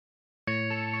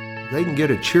They can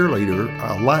get a cheerleader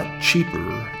a lot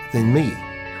cheaper than me.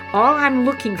 All I'm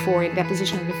looking for in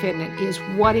deposition of defendant is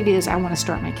what it is I want to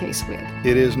start my case with.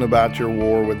 It isn't about your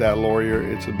war with that lawyer.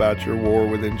 It's about your war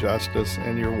with injustice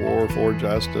and your war for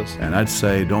justice. And I'd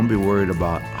say don't be worried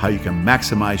about how you can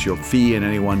maximize your fee in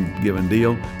any one given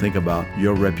deal. Think about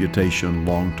your reputation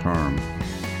long term.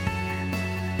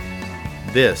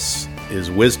 This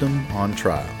is Wisdom on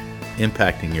Trial,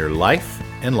 impacting your life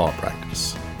and law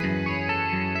practice.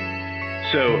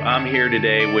 So I'm here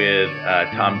today with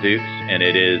Tom Dukes, and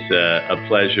it is a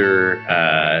pleasure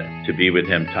to be with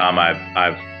him. Tom,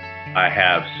 I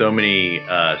have so many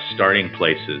starting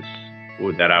places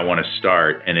that I want to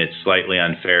start, and it's slightly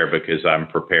unfair because I'm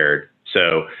prepared.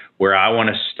 So where I want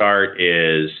to start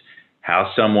is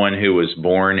how someone who was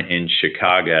born in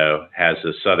Chicago has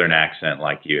a Southern accent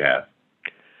like you have.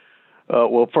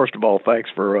 Well, first of all, thanks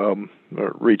for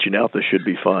reaching out. This should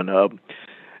be fun.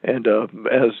 And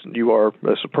as you are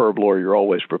a superb lawyer, you're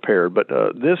always prepared. But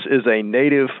this is a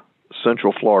native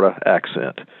Central Florida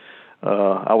accent.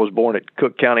 I was born at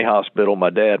Cook County Hospital. My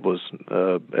dad was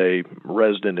a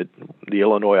resident at the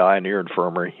Illinois Eye and Ear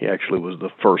Infirmary. He actually was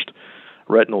the first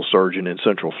retinal surgeon in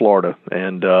Central Florida.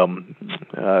 And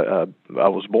I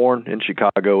was born in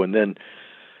Chicago, and then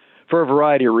for a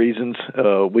variety of reasons,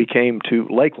 we came to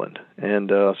Lakeland. And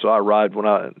so I arrived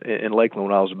in Lakeland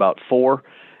when I was about 4.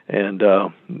 And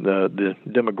the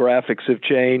demographics have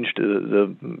changed.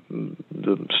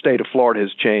 The state of Florida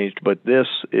has changed, but this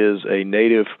is a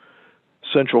native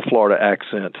Central Florida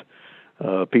accent.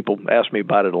 People ask me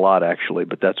about it a lot, actually,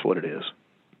 but that's what it is.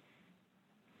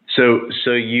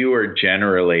 So you are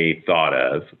generally thought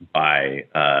of by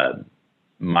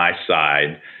my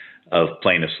side of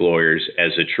plaintiffs' lawyers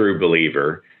as a true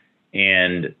believer,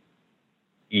 and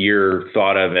you're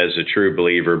thought of as a true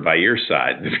believer by your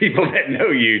side, the people that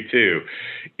know you too.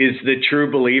 Is the true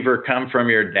believer come from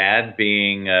your dad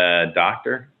being a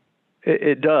doctor?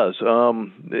 It does.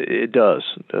 It does.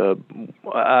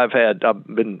 I've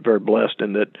been very blessed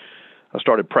in that I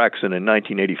started practicing in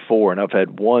 1984, and I've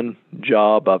had one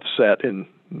job. I've sat in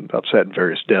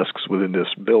various desks within this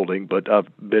building, but I've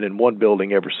been in one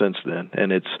building ever since then,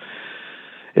 and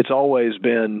it's always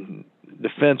been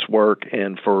defense work,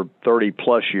 and for 30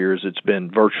 plus years it's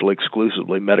been virtually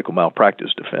exclusively medical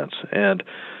malpractice defense. And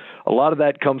a lot of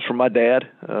that comes from my dad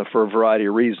for a variety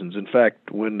of reasons. In fact,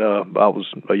 when I was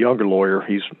a younger lawyer,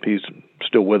 he's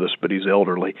still with us, but he's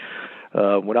elderly.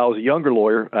 When I was a younger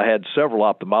lawyer, I had several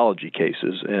ophthalmology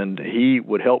cases, and he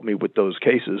would help me with those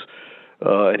cases.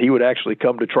 And he would actually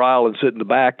come to trial and sit in the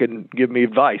back and give me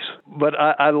advice. But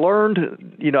I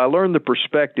learned the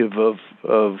perspective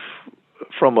of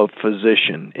from a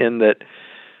physician, in that,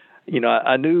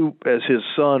 I knew as his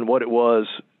son what it was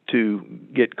to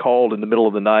get called in the middle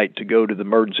of the night to go to the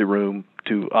emergency room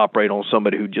to operate on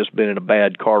somebody who'd just been in a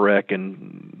bad car wreck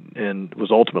and was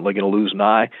ultimately going to lose an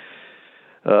eye.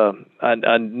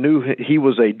 I knew he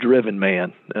was a driven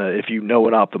man. If you know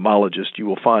an ophthalmologist, you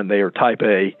will find they are type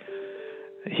A.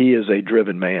 He is a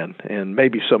driven man, and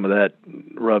maybe some of that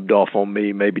rubbed off on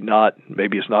me, maybe not.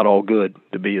 Maybe it's not all good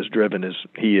to be as driven as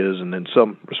he is, and in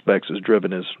some respects as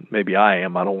driven as maybe I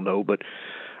am. I don't know, but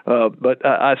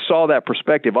I saw that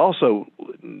perspective. Also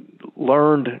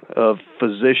learned of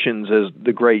physicians as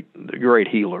the great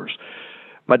healers.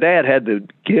 My dad had the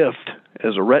gift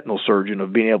as a retinal surgeon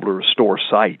of being able to restore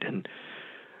sight, and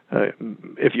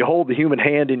if you hold the human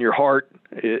hand in your heart,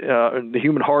 the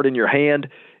human heart in your hand,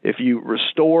 if you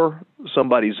restore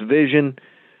somebody's vision,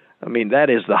 I mean, that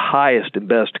is the highest and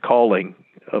best calling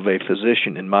of a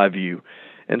physician, in my view.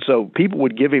 And so people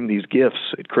would give him these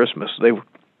gifts at Christmas. They were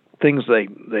things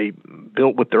they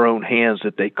built with their own hands,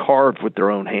 that they carved with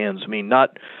their own hands. I mean,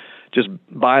 not just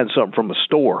buying something from a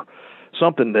store,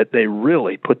 something that they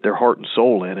really put their heart and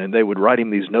soul in. And they would write him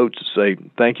these notes to say,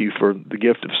 "Thank you for the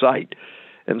gift of sight."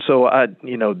 And so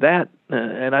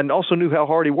and I also knew how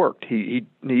hard he worked. He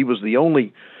was the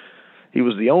only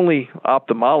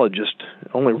ophthalmologist,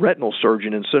 only retinal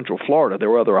surgeon in Central Florida.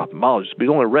 There were other ophthalmologists, but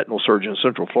the only retinal surgeon in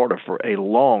Central Florida for a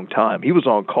long time. He was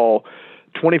on call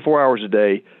 24 hours a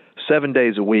day, 7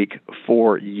 days a week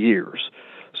for years.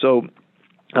 So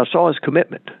I saw his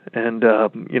commitment, and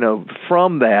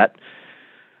from that,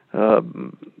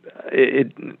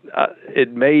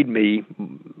 it made me,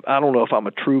 I don't know if I'm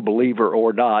a true believer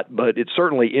or not, but it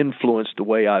certainly influenced the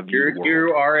way I view the world.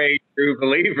 You are a true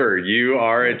believer. You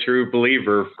are a true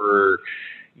believer for,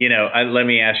 let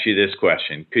me ask you this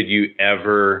question. Could you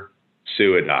ever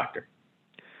sue a doctor?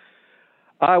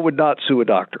 I would not sue a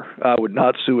doctor. I would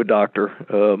not sue a doctor.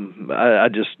 I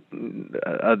just,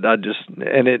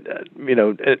 and it,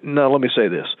 now let me say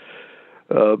this.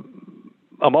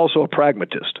 I'm also a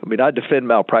pragmatist. I mean, I defend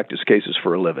malpractice cases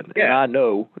for a living, and I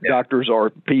know doctors are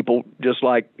people just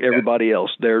like everybody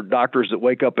else. They're doctors that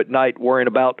wake up at night worrying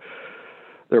about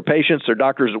their patients. They're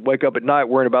doctors that wake up at night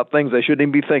worrying about things they shouldn't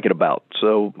even be thinking about.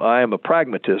 So I am a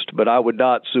pragmatist, but I would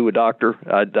not sue a doctor.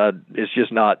 It's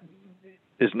just not.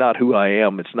 It's not who I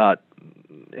am. It's not,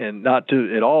 and not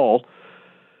to at all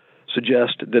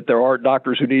suggest that there aren't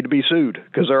doctors who need to be sued,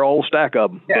 because there are a whole stack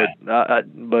of them. Yeah.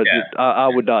 But I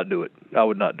would not do it. I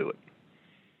would not do it.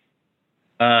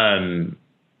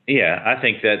 Yeah, I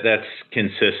think that's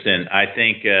consistent. I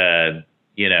think the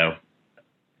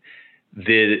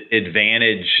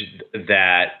advantage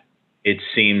that it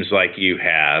seems like you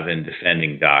have in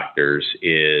defending doctors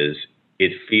is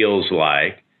it feels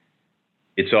like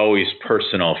it's always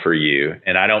personal for you.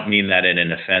 And I don't mean that in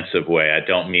an offensive way. I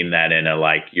don't mean that in a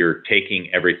like you're taking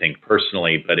everything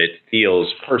personally, but it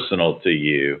feels personal to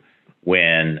you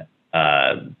when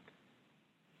I'm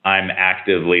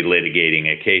actively litigating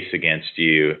a case against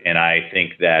you. And I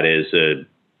think that is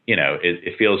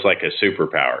it feels like a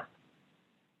superpower.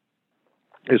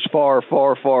 It's far,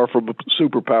 far, far from a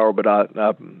superpower, but I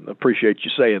appreciate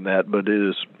you saying that, but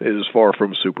it is far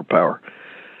from a superpower.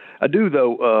 I do,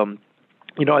 though,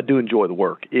 I do enjoy the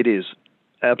work. It is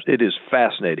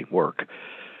fascinating work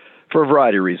for a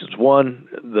variety of reasons. One,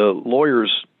 the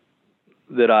lawyers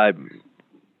that I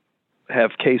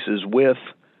have cases with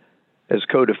as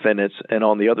co-defendants and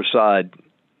on the other side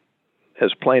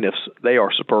as plaintiffs, they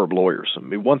are superb lawyers. I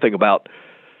mean, one thing about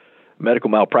medical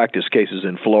malpractice cases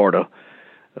in Florida,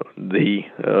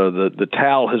 the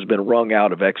towel has been wrung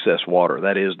out of excess water.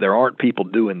 That is, there aren't people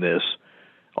doing this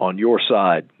on your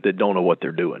side that don't know what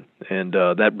they're doing. And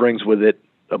that brings with it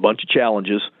a bunch of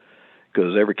challenges,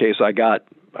 because every case I got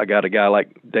a guy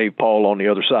like Dave Paul on the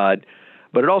other side.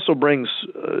 But it also brings,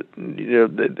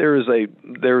 there's a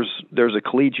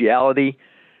collegiality,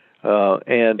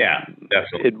 and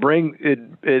definitely.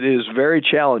 It is very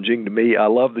challenging to me. I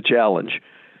love the challenge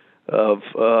of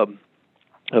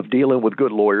dealing with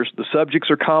good lawyers. The subjects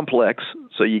are complex,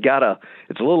 so it's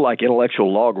a little like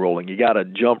intellectual log rolling. You gotta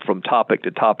jump from topic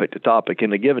to topic to topic.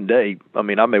 In a given day, I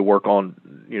mean, I may work on,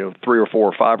 3 or 4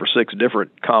 or 5 or 6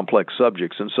 different complex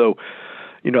subjects. And so,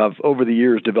 I've over the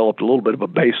years developed a little bit of a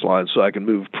baseline so I can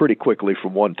move pretty quickly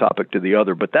from one topic to the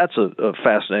other. But that's a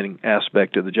fascinating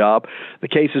aspect of the job. The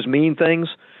cases mean things.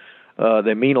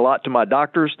 They mean a lot to my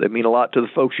doctors. They mean a lot to the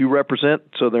folks you represent.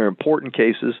 So they're important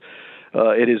cases.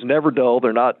 It is never dull.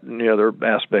 They're not, there are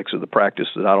aspects of the practice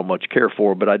that I don't much care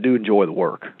for, but I do enjoy the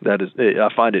work. I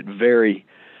find it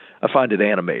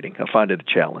animating. I find it a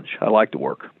challenge. I like the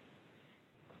work.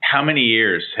 How many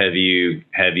years have you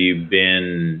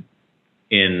been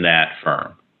in that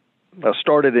firm? I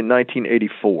started in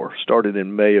 1984. Started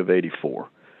in May of '84.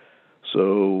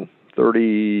 So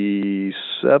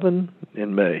 37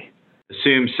 in May.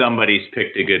 Assume somebody's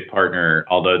picked a good partner,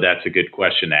 although that's a good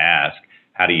question to ask.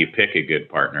 How do you pick a good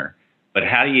partner? But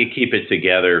how do you keep it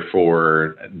together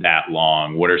for that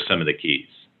long? What are some of the keys?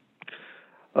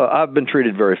 I've been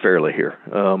treated very fairly here.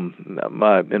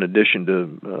 In addition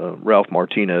to Ralph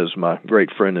Martinez, my great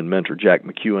friend and mentor, Jack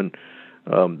McEwen,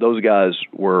 those guys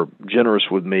were generous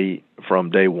with me from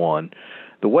day one.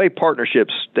 The way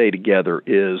partnerships stay together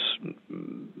is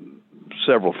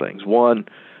several things. One,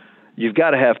 you've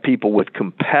got to have people with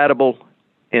compatible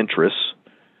interests.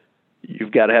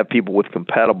 You've got to have people with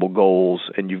compatible goals,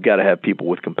 and you've got to have people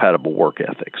with compatible work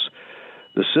ethics.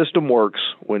 The system works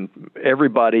when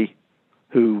everybody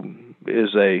who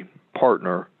is a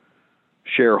partner,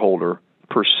 shareholder,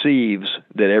 perceives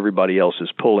that everybody else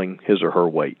is pulling his or her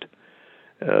weight.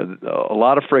 A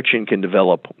lot of friction can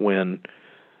develop when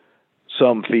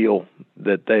some feel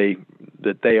that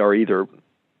they are either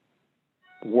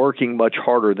working much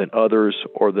harder than others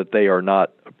or that they are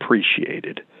not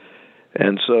appreciated.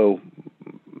 And so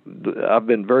I've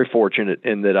been very fortunate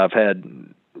in that I've had,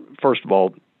 first of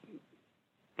all,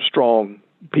 strong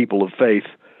people of faith,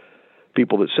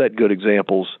 people that set good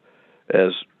examples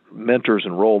as mentors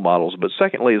and role models, but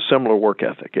secondly, a similar work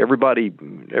ethic. Everybody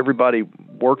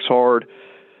works hard.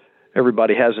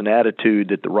 Everybody has an attitude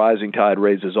that the rising tide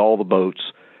raises all the boats.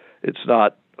 It's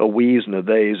not a we's and a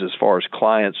they's as far as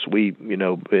clients. We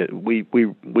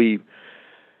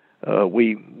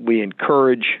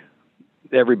encourage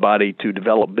everybody to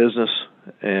develop business,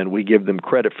 and we give them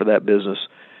credit for that business,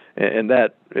 and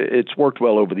that it's worked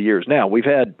well over the years. Now, we've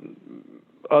had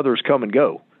others come and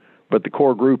go, but the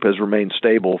core group has remained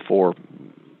stable for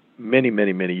many,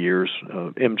 many, many years.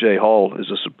 MJ Hall is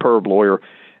a superb lawyer,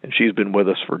 and she's been with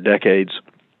us for decades.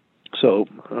 So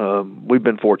we've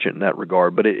been fortunate in that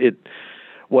regard. But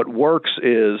what works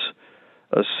is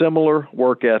a similar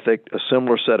work ethic, a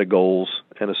similar set of goals,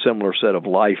 and a similar set of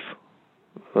life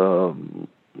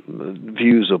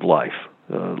views of life,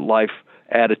 life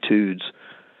attitudes,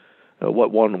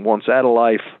 what one wants out of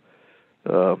life,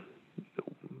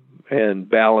 and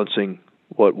balancing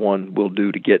what one will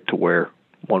do to get to where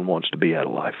one wants to be out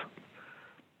of life.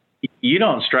 You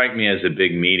don't strike me as a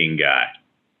big meeting guy.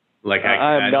 Like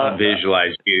I don't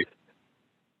visualize you.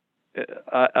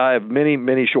 I have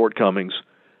many shortcomings,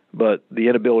 but the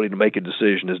inability to make a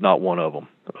decision is not one of them.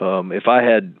 If I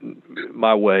had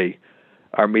my way,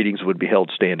 our meetings would be held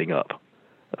standing up.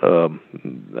 I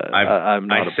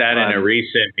sat in a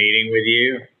recent meeting with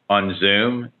you on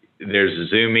Zoom. There's a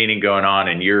Zoom meeting going on,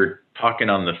 and you're talking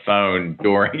on the phone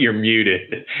during you're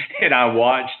muted. And I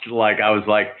watched, I was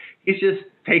like, he's just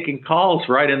taking calls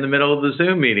right in the middle of the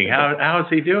Zoom meeting. How is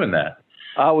he doing that?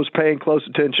 I was paying close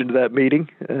attention to that meeting,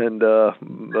 and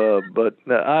but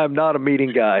I'm not a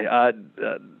meeting guy.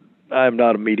 I am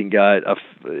not a meeting guy.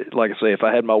 Like I say, if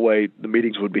I had my way, the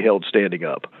meetings would be held standing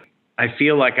up. I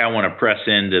feel like I want to press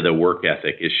into the work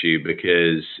ethic issue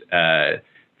because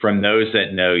from those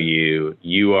that know you,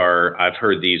 I've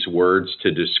heard these words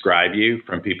to describe you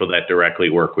from people that directly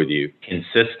work with you: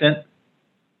 consistent,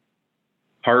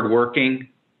 hardworking,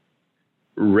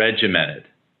 regimented.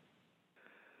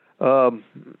 I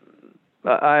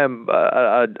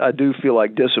do feel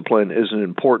like discipline is an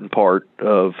important part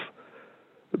of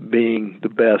being the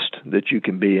best that you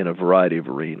can be in a variety of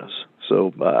arenas.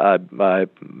 So I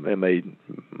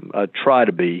try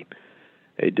to be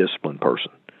a disciplined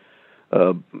person.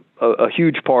 A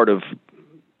huge part of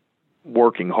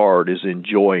working hard is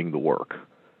enjoying the work,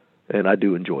 and I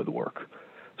do enjoy the work.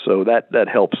 So that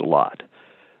helps a lot.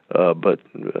 But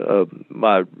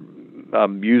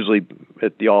I'm usually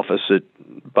at the office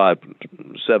by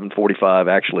 7:45.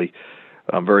 Actually,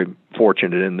 I'm very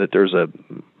fortunate in that there's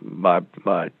my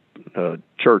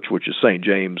church, which is St.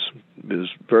 James, is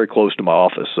very close to my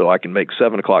office, so I can make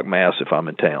 7 o'clock mass if I'm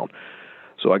in town.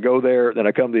 So I go there, then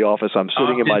I come to the office. I'm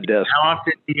sitting at my desk. How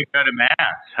often do you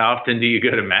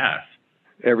go to mass?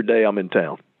 Every day I'm in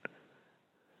town,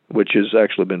 which has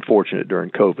actually been fortunate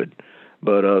during COVID.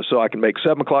 But so I can make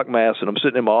 7 o'clock mass, and I'm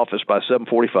sitting in my office by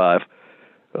 7:45.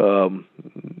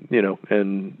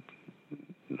 And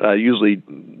I usually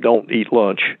don't eat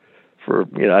lunch for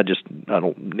I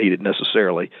don't need it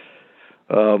necessarily.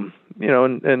 And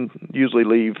usually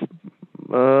leave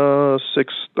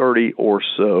 6:30 or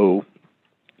so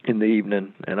in the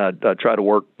evening, and I try to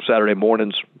work Saturday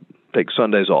mornings, take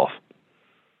Sundays off.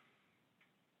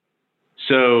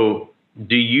 So,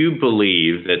 do you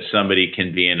believe that somebody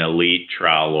can be an elite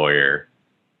trial lawyer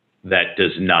that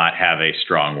does not have a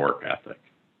strong work ethic?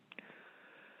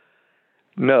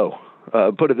 No.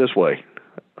 Put it this way.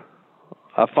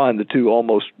 I find the two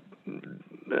almost,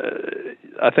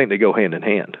 I think they go hand in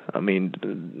hand. I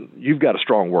mean, you've got a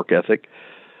strong work ethic.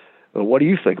 What do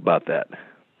you think about that?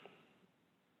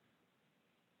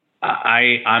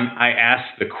 I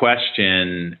asked the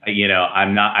question,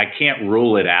 I can't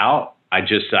rule it out. I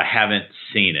haven't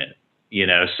seen it,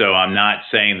 so I'm not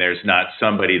saying there's not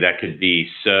somebody that could be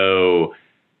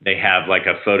they have like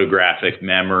a photographic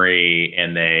memory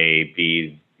and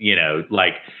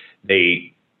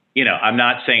I'm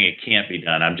not saying it can't be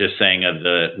done. I'm just saying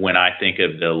when I think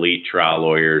of the elite trial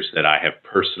lawyers that I have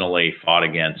personally fought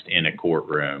against in a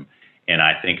courtroom, and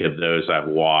I think of those I've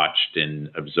watched and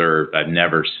observed, I've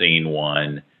never seen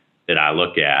one that I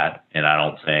look at and I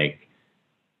don't think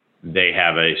they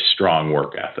have a strong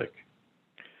work ethic.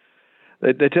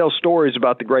 They tell stories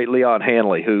about the great Leon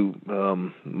Hanley, who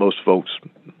most folks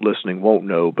listening won't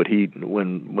know, but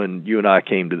when you and I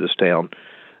came to this town,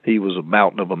 he was a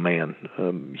mountain of a man,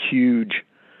 huge,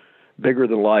 bigger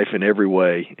than life in every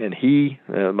way. And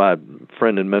my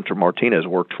friend and mentor Martinez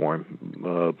worked for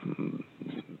him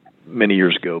many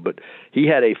years ago, but he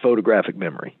had a photographic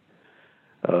memory.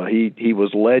 He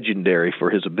was legendary for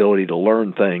his ability to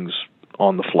learn things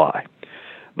on the fly.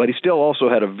 But he still also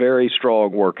had a very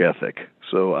strong work ethic.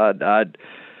 So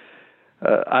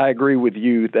I agree with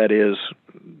you. That is,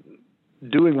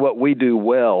 doing what we do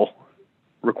well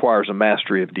requires a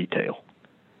mastery of detail.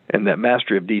 And that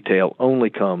mastery of detail only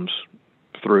comes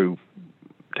through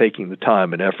taking the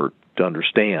time and effort to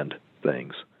understand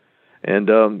things. And,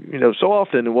 so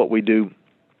often in what we do,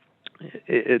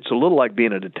 it's a little like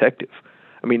being a detective.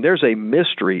 I mean, there's a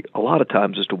mystery a lot of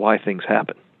times as to why things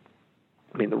happen.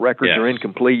 I mean, the records are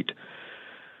incomplete,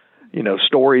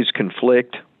 stories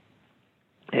conflict,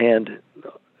 and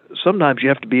sometimes you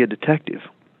have to be a detective,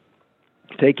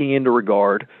 taking into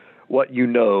regard what you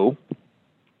know,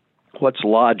 what's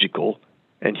logical,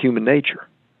 and human nature.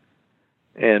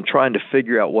 and trying to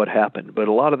figure out what happened. But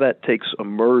a lot of that takes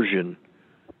immersion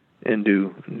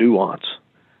into nuance,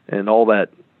 and all that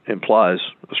implies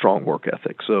a strong work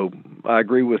ethic. So I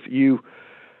agree with you.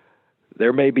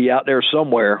 There may be out there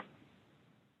somewhere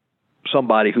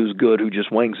somebody who's good who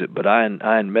just wings it, but I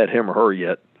hadn't met him or her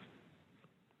yet.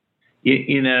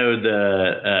 You know,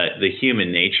 the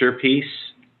human nature piece,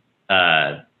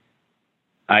 I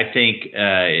think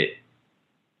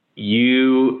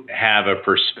you have a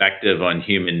perspective on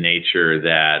human nature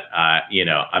that, I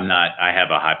have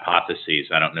a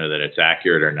hypothesis. I don't know that it's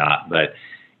accurate or not, but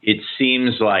it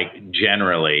seems like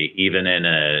generally, even in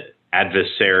an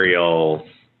adversarial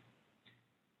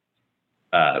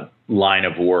line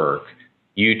of work,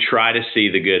 you try to see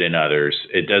the good in others.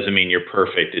 It doesn't mean you're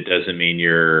perfect. It doesn't mean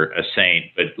you're a saint.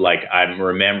 But like I'm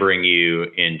remembering you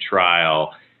in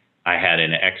trial, I had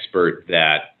an expert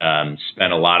that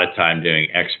spent a lot of time doing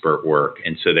expert work.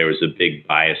 And so there was a big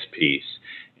bias piece.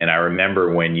 And I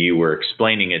remember when you were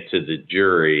explaining it to the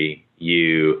jury,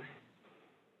 you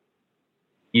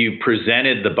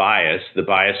presented the bias. The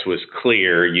bias was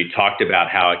clear. You talked about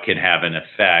how it can have an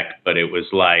effect, but it was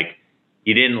like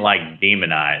you didn't like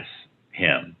demonize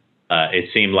him. It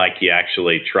seemed like you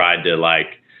actually tried to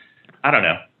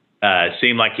it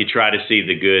seemed like you tried to see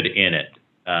the good in it.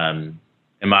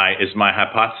 Is my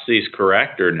hypothesis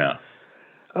correct or no?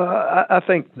 I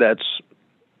think that's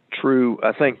true.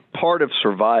 I think part of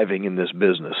surviving in this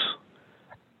business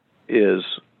is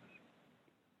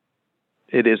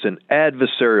it is an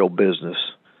adversarial business,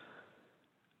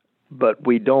 but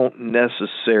we don't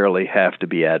necessarily have to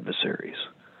be adversaries.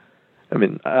 I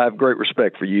mean, I have great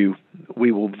respect for you.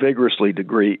 We will vigorously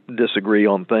disagree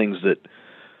on things that,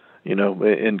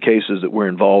 in cases that we're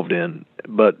involved in,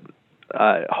 but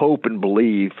I hope and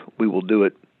believe we will do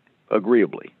it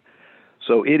agreeably.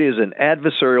 So it is an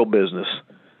adversarial business,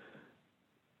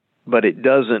 but it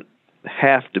doesn't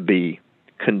have to be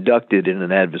conducted in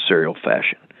an adversarial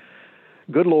fashion.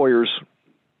 Good lawyers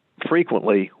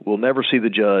frequently will never see the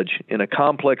judge in a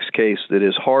complex case that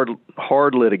is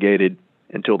hard litigated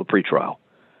until the pretrial,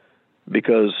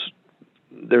 because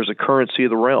there's a currency of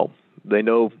the realm. They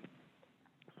know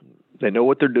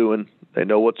what they're doing, they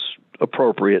know what's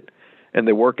appropriate, and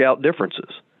they work out differences.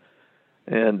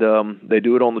 And they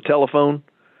do it on the telephone.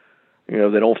 They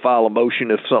don't file a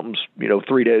motion if something's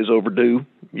 3 days overdue.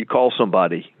 You call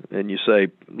somebody and you say,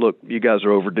 "Look, you guys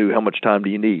are overdue. How much time do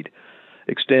you need?"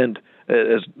 Extend,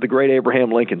 as the great Abraham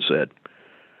Lincoln said.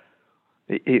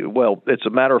 It's a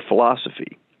matter of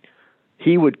philosophy.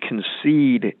 He would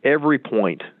concede every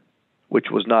point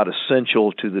which was not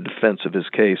essential to the defense of his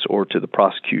case or to the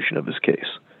prosecution of his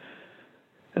case.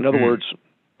 In other words,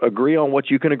 agree on what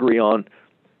you can agree on,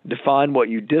 define what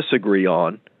you disagree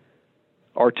on,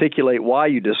 articulate why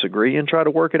you disagree, and try to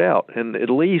work it out. And at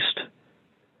least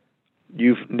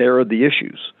you've narrowed the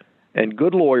issues. And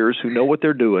good lawyers who know what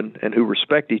they're doing and who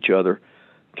respect each other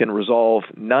can resolve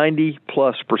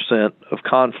 90+% of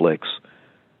conflicts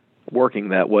working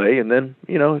that way. And then,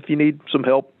 if you need some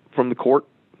help from the court,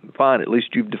 fine. At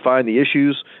least you've defined the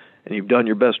issues and you've done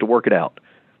your best to work it out.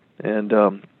 And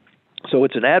so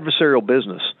it's an adversarial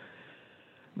business,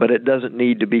 but it doesn't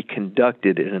need to be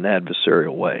conducted in an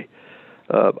adversarial way.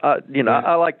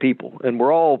 I like people, and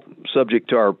we're all subject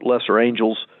to our lesser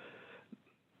angels.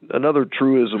 Another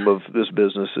truism of this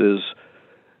business is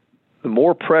the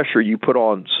more pressure you put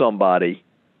on somebody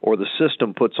or the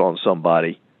system puts on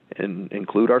somebody, and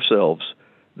include ourselves,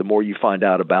 the more you find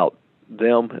out about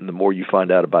them and the more you find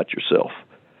out about yourself.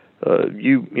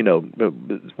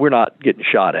 We're not getting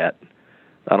shot at.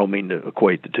 I don't mean to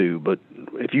equate the two, but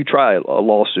if you try a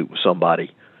lawsuit with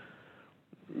somebody,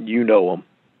 you know them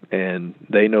and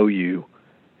they know you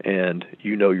and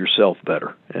you know yourself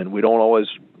better. And we don't always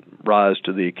rise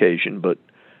to the occasion, but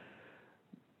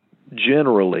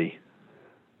generally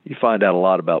you find out a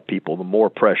lot about people. The more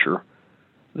pressure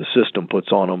the system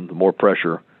puts on them, the more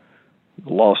pressure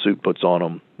the lawsuit puts on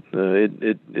them.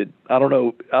 I don't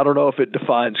know if it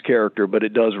defines character, but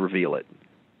it does reveal it.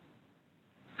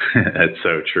 That's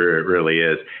so true. It really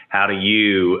is. How do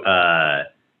you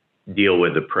deal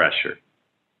with the pressure?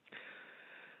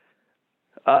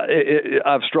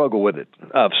 I've struggled with it.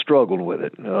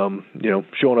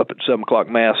 Showing up at 7:00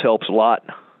 Mass helps a lot.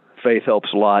 Faith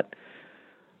helps a lot.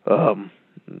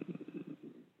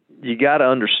 You got to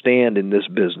understand in this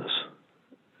business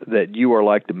that you are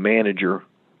like the manager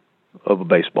of a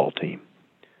baseball team.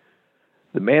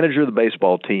 The manager of the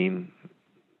baseball team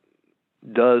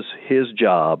does his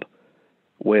job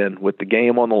when, with the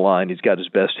game on the line, he's got his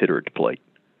best hitter at the plate.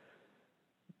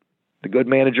 The good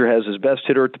manager has his best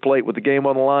hitter at the plate with the game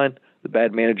on the line. The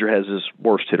bad manager has his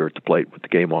worst hitter at the plate with the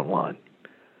game on the line.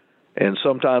 And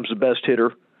sometimes the best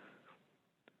hitter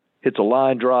hits a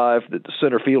line drive that the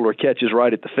center fielder catches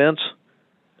right at the fence.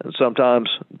 And sometimes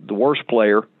the worst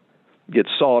player gets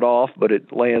sawed off, but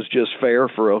it lands just fair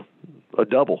for a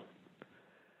double.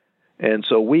 And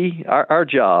so our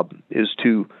job is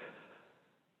to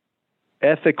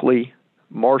ethically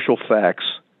marshal facts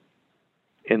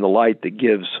in the light that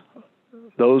gives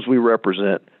those we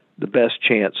represent the best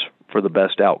chance for the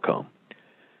best outcome.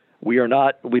 We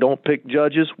don't pick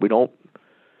judges. We don't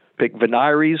pick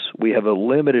veneries. We have a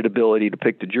limited ability to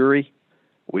pick the jury.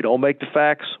 We don't make the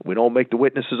facts. We don't make the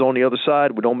witnesses on the other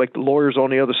side. We don't make the lawyers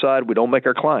on the other side. We don't make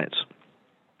our clients.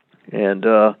 And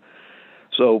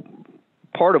so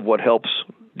part of what helps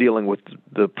dealing with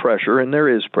the pressure, and there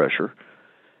is pressure,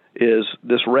 is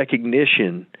this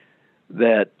recognition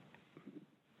that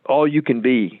all you can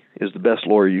be is the best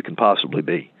lawyer you can possibly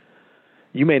be.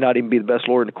 You may not even be the best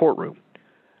lawyer in the courtroom,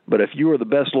 but if you are the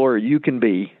best lawyer you can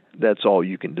be, that's all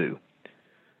you can do.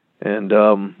 And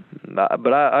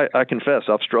but I confess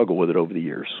I've struggled with it over the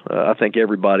years. I think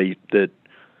everybody that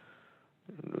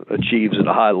achieves at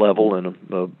a high level in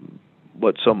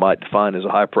what some might define as a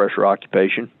high pressure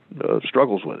occupation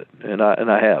struggles with it, and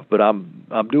I have. But I'm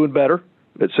doing better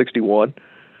at 61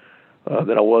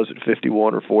 than I was at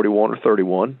 51 or 41 or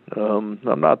 31.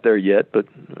 I'm not there yet, but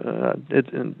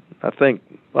I think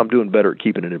I'm doing better at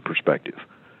keeping it in perspective.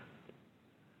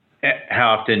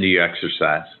 How often do you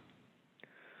exercise?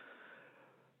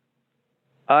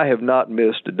 I have not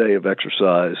missed a day of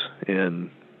exercise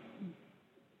in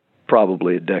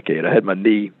probably a decade. I had my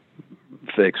knee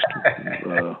fixed.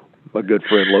 My good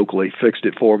friend locally fixed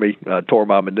it for me. I tore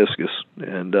my meniscus,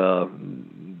 and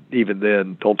even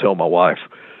then, don't tell my wife.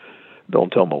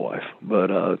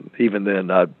 But even then,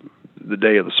 the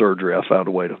day of the surgery, I found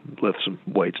a way to lift some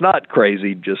weights. Not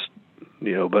crazy, just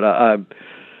but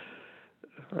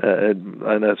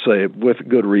and I'd say with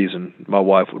good reason. My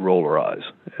wife would roll her eyes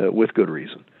with good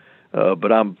reason.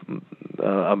 But I'm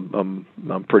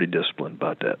pretty disciplined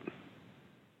about that.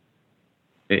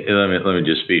 Let me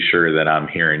just be sure that I'm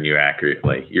hearing you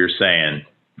accurately. You're saying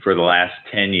for the last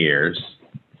 10 years,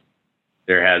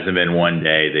 there hasn't been one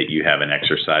day that you haven't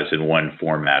exercised in one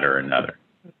format or another.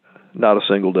 Not a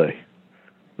single day.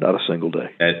 Not a single day.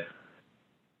 At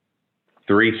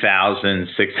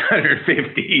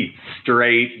 3,650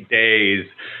 straight days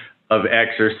of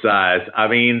exercise. I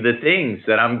mean, the things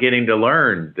that I'm getting to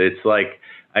learn, it's like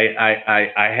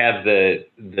I have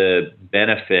the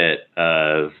benefit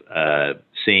of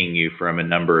seeing you from a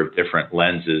number of different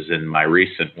lenses, and my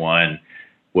recent one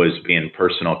was being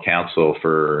personal counsel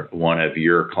for one of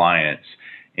your clients,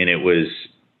 and it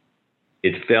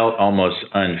felt almost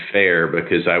unfair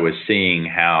because I was seeing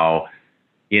how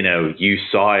you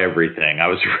saw everything. I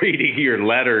was reading your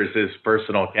letters as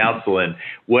personal counsel, and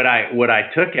what I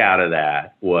took out of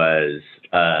that was,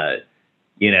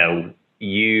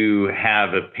 you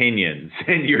have opinions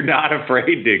and you're not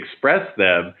afraid to express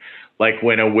them. Like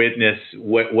when a witness,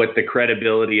 what the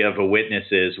credibility of a witness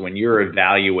is when you're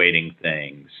evaluating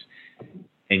things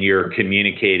and you're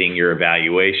communicating your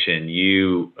evaluation,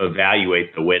 you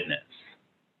evaluate the witness.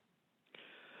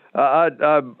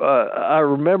 I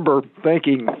remember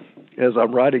thinking as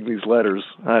I'm writing these letters,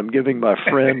 I'm giving my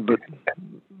friend but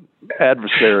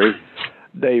adversary,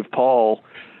 Dave Paul,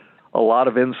 a lot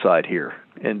of insight here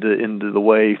into the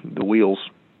way the wheels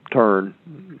turn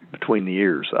between the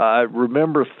ears. I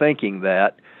remember thinking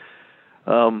that.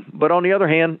 But on the other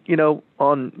hand,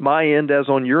 on my end as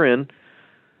on your end,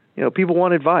 people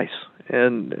want advice.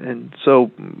 And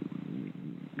so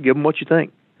give them what you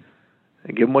think.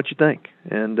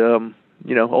 And,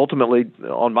 ultimately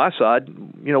on my side,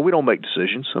 we don't make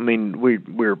decisions. I mean,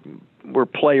 we're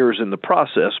players in the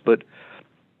process, but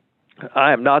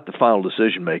I am not the final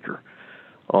decision maker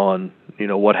on,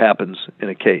 what happens in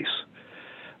a case.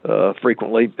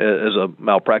 Frequently, as a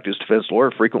malpractice defense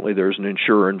lawyer, there's an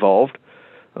insurer involved,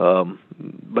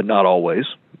 but not always.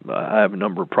 I have a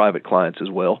number of private clients as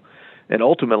well. And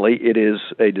ultimately, it is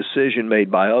a decision made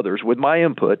by others with my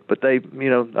input, but they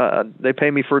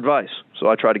pay me for advice, so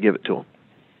I try to give it to them.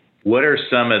 What are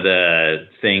some of the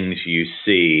things you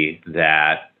see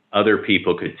that other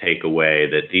people could take away,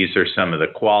 that these are some of the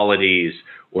qualities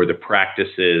or the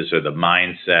practices or the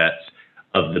mindsets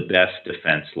of the best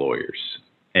defense lawyers,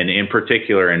 and in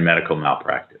particular in medical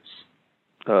malpractice?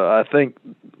 I think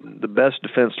the best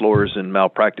defense lawyers in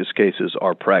malpractice cases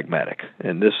are pragmatic,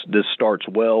 and this starts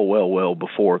well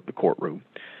before the courtroom.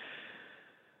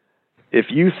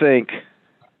 If you think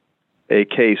a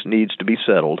case needs to be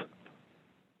settled,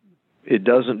 it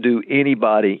doesn't do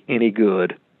anybody any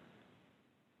good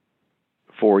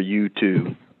for you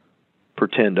to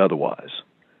pretend otherwise.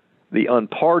 The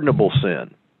unpardonable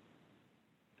sin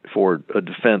for a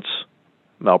defense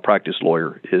malpractice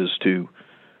lawyer is to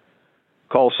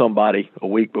call somebody a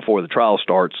week before the trial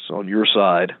starts on your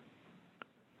side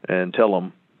and tell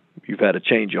them you've had a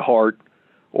change of heart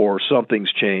or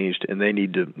something's changed and they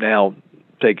need to now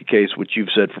take a case which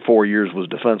you've said for 4 years was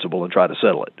defensible and try to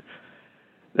settle it.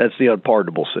 That's the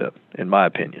unpardonable sin, in my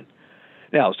opinion.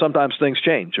 Now, sometimes things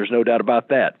change. There's no doubt about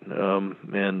that.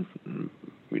 And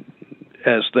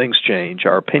as things change,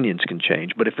 our opinions can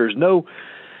change. But if there's no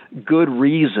good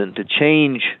reason to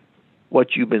change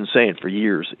what you've been saying for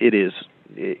years,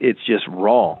 it's just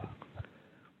wrong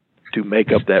to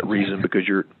make up that reason because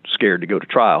you're scared to go to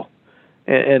trial.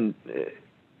 And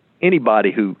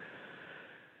anybody who,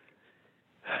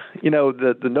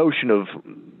 the notion of,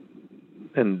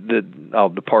 and I'll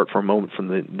depart for a moment from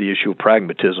the issue of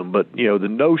pragmatism, but, the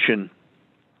notion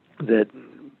that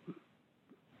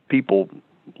people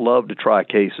love to try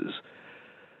cases,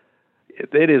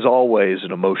 it is always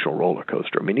an emotional roller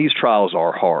coaster. I mean, these trials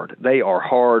are hard. They are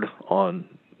hard on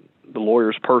the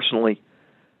lawyers personally.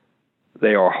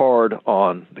 They are hard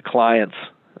on the clients.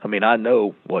 I mean, I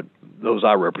know what those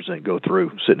I represent go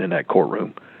through sitting in that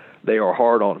courtroom. They are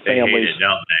hard on families. They hate it,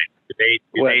 don't they?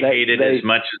 Do they hate it as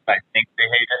much as I think they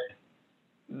hate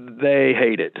it? They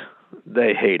hate it.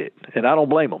 They hate it. And I don't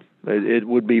blame them. It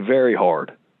would be very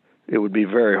hard. It would be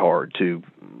very hard to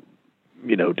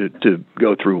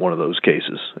go through one of those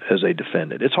cases as a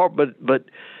defendant. It's hard, but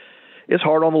it's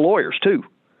hard on the lawyers too.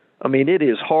 I mean, it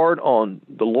is hard on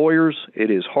the lawyers. It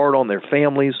is hard on their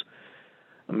families.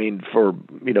 I mean, for,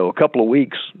 a couple of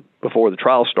weeks before the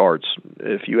trial starts,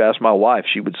 if you ask my wife,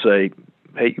 she would say,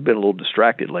 hey, you've been a little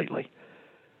distracted lately.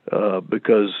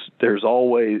 Because it's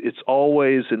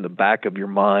always in the back of your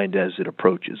mind as it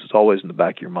approaches. It's always in the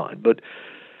back of your mind. But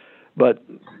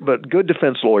good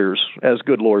defense lawyers, as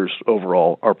good lawyers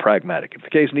overall, are pragmatic. If the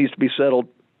case needs to be settled,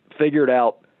 figure it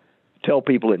out. Tell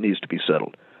people it needs to be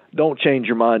settled. Don't change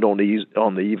your mind on the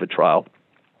eve of trial.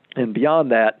 And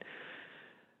beyond that,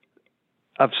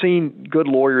 I've seen good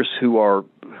lawyers who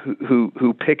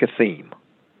pick a theme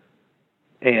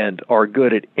and are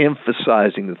good at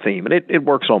emphasizing the theme, and it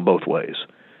works on both ways.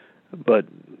 But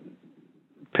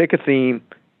pick a theme,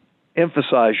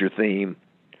 emphasize your theme,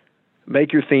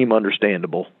 make your theme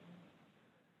understandable,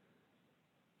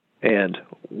 and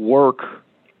work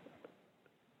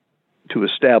to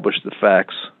establish the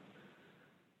facts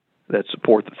that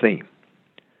support the theme.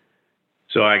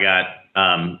 So I got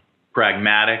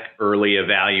pragmatic, early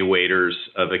evaluators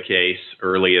of a case.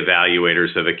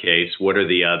 What are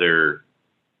the other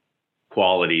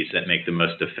qualities that make the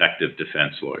most effective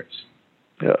defense lawyers?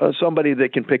 Somebody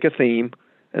that can pick a theme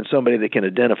and somebody that can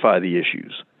identify the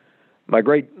issues. My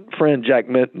great friend Jack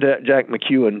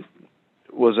McEwen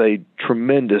was a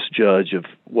tremendous judge of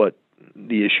what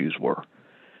the issues were.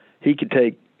 He could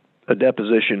take a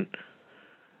deposition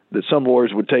that some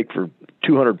lawyers would take for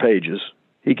 200 pages.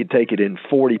 He could take it in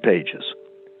 40 pages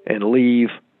and leave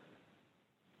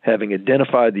having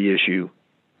identified the issue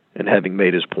and having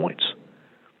made his points.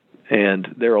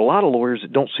 And there are a lot of lawyers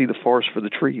that don't see the forest for the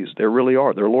trees. There really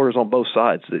are. There are lawyers on both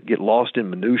sides that get lost in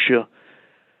minutia,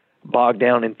 bogged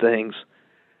down in things.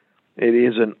 It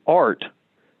is an art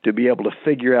to be able to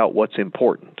figure out what's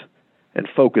important and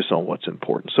focus on what's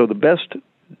important. So the best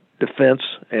defense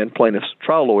and plaintiffs'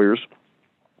 trial lawyers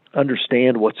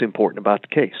understand what's important about the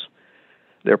case.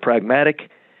 They're pragmatic,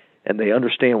 and they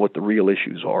understand what the real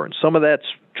issues are. And some of that's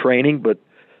training, but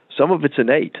some of it's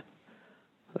innate.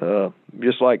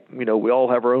 Just like, we all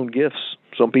have our own gifts.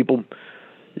 Some people,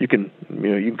 you can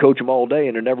coach them all day,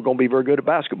 and they're never going to be very good at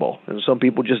basketball. And some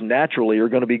people just naturally are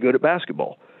going to be good at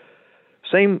basketball.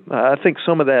 I think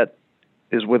some of that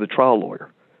is with a trial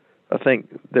lawyer. I think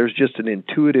there's just an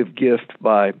intuitive gift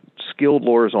by skilled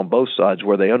lawyers on both sides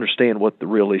where they understand what the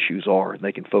real issues are and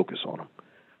they can focus on them.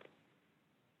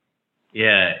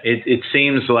 Yeah, it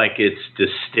seems like it's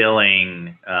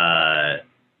distilling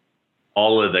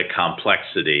all of the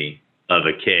complexity of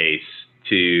a case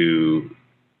to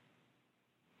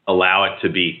allow it to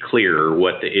be clear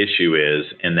what the issue is,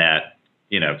 and that,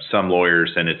 some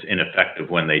lawyers, and it's ineffective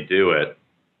when they do it,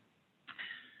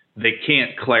 they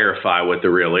can't clarify what the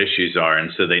real issues are,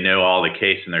 and so they know all the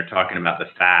case, and they're talking about the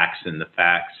facts, and not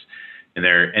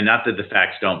that the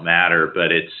facts don't matter,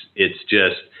 but it's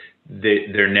just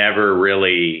they're never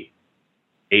really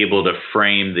able to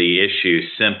frame the issue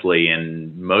simply,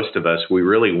 and most of us, we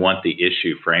really want the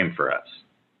issue framed for us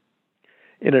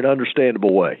in an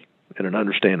understandable way.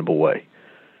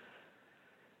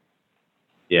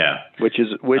 Yeah. Which is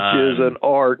an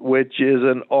art.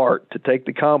 To take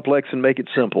the complex and make it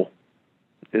simple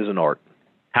is an art.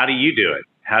 How do you do it?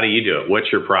 How do you do it?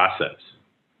 What's your process?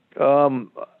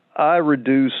 I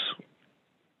reduce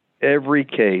every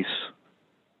case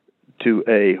to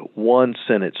a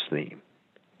one-sentence theme.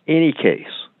 Any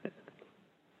case,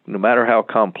 no matter how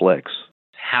complex.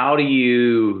 How do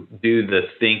you do the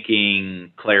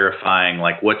thinking, clarifying?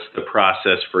 Like, what's the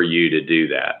process for you to do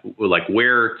that? Like,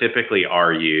 where typically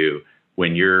are you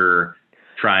when you're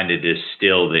trying to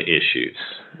distill the issues?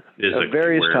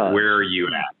 Various times. Where are you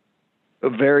at?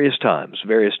 Various times.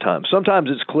 Sometimes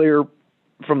it's clear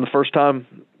from the first time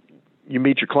you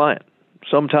meet your client.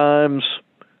 Sometimes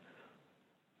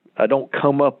I don't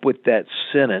come up with that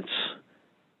sentence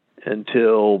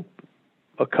until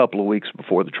a couple of weeks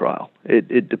before the trial.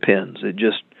 It depends.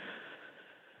 The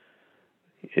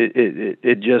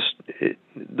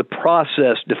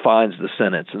process defines the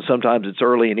sentence, and sometimes it's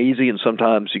early and easy, and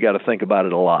sometimes you got to think about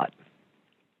it a lot.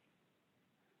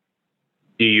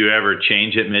 Do you ever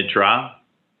change it mid-trial?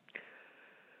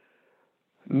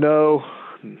 No.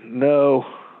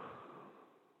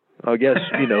 I guess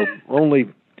only.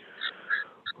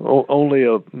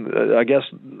 I guess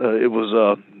it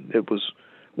was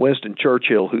Winston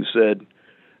Churchill who said,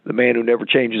 "The man who never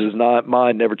changes his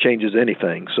mind never changes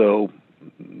anything." So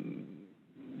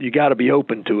you got to be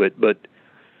open to it, but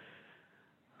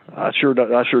I sure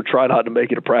try not to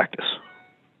make it a practice,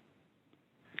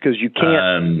 because you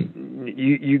can't.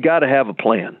 You got to have a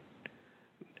plan.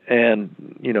 And,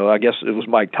 I guess it was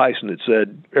Mike Tyson that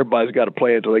said, everybody's got a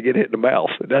plan until they get hit in the mouth.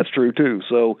 That's true too.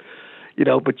 So,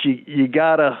 but you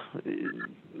gotta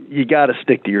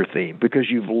stick to your theme, because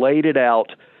you've laid it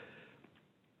out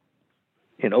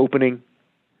in opening.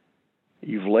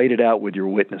 You've laid it out with your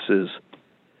witnesses.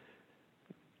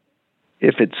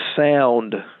 If it's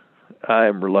sound, I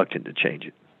am reluctant to change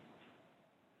it.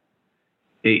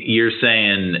 You're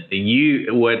saying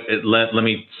let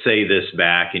me say this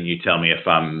back, and you tell me if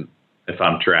I'm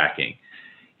tracking.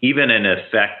 Even an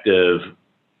effective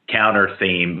counter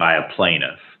theme by a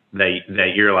plaintiff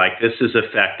that you're like, this is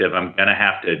effective, I'm going to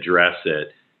have to address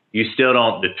it. You still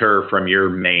don't deter from your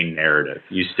main narrative.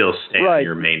 You still stay on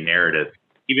your main narrative.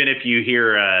 Even if you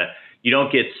hear you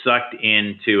don't get sucked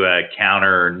into a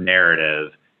counter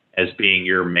narrative as being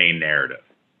your main narrative.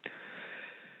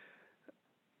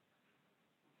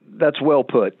 That's well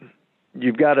put.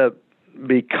 You've got to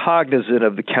be cognizant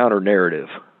of the counter narrative,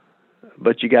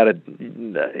 but you got to,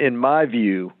 in my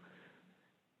view,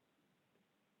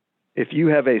 if you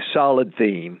have a solid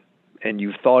theme and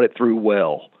you've thought it through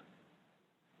well,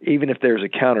 even if there's a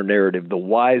counter narrative, the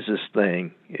wisest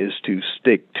thing is to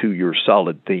stick to your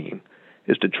solid theme,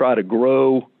 is to try to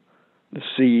grow the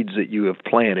seeds that you have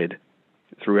planted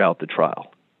throughout the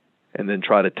trial, and then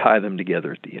try to tie them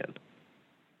together at the end.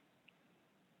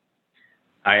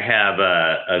 I have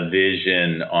a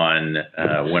vision on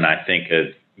when I think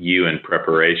of you in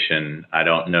preparation. I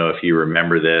don't know if you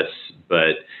remember this,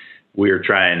 but we were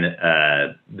trying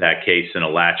that case in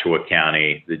Alachua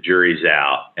County. The jury's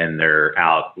out, and they're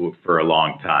out for a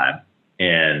long time.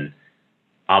 And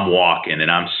I'm walking,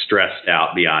 and I'm stressed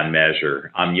out beyond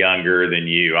measure. I'm younger than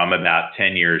you. I'm about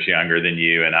 10 years younger than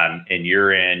you, and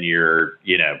you're in your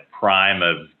prime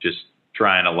of just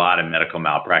trying a lot of medical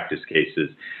malpractice cases.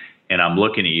 And I'm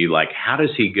looking at you like, how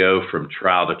does he go from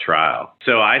trial to trial?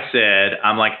 So I said,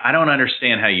 I don't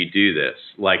understand how you do this.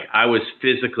 Like, I was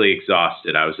physically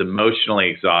exhausted. I was emotionally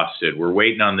exhausted. We're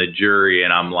waiting on the jury.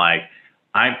 And I'm like,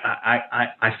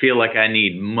 I feel like I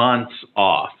need months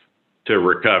off to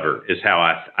recover, is how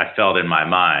I felt in my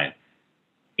mind.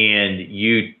 And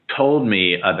you told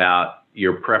me about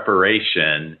your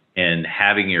preparation and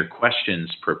having your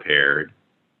questions prepared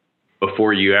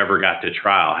before you ever got to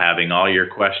trial, having all your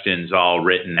questions all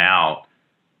written out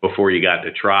before you got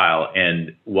to trial.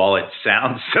 And while it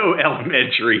sounds so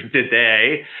elementary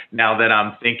today, now that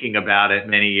I'm thinking about it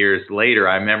many years later,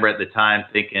 I remember at the time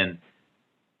thinking,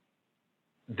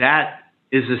 that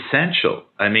is essential.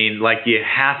 I mean, like, you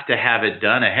have to have it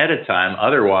done ahead of time.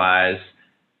 Otherwise,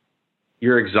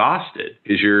 you're exhausted,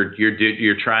 because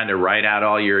you're trying to write out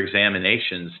all your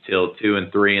examinations till 2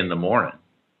 and 3 in the morning.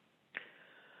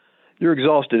 You're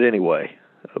exhausted anyway,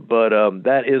 but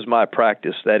that is my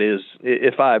practice. That is,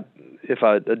 if I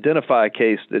identify a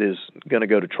case that is going to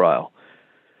go to trial,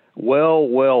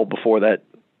 well before that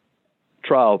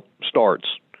trial starts,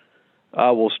 I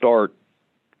will start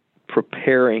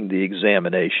preparing the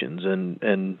examinations.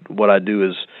 And what I do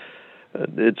is,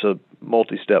 it's a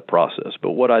multi-step process,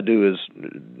 but what I do is,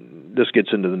 this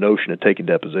gets into the notion of taking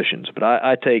depositions, but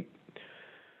I take,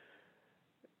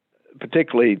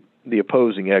 particularly the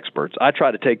opposing experts, I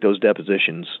try to take those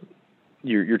depositions.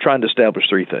 You're trying to establish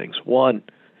 3 things. 1,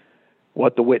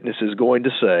 what the witness is going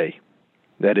to say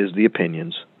that is the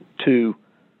opinions, to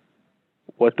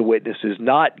what the witness is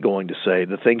not going to say,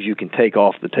 the things you can take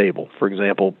off the table. For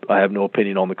example, I have no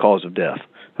opinion on the cause of death.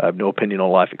 I have no opinion on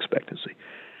life expectancy.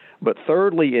 But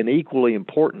thirdly, and equally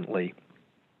importantly,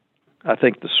 I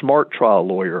think the smart trial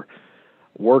lawyer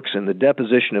works in the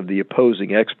deposition of the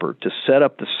opposing expert to set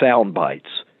up the sound bites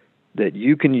that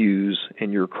you can use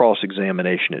in your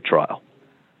cross-examination at trial.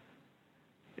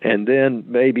 And then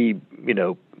maybe,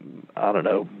 I don't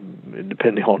know,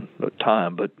 depending on the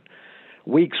time, but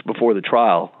weeks before the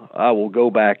trial, I will go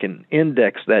back and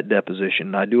index that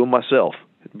deposition. I do it myself.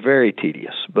 Very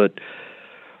tedious, but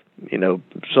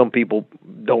some people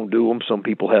don't do them. Some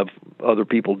people have other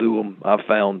people do them. I've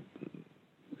found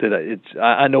that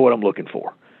I know what I'm looking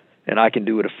for, and I can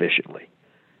do it efficiently.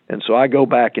 And so I go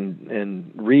back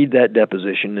and read that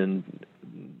deposition and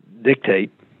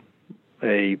dictate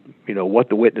what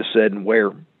the witness said and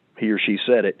where he or she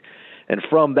said it. And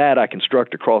from that, I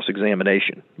construct a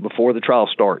cross-examination before the trial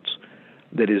starts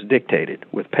that is dictated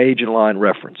with page and line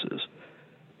references.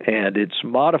 And it's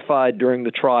modified during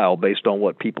the trial based on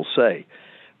what people say.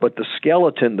 But the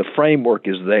skeleton, the framework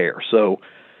is there. So,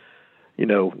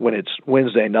 when it's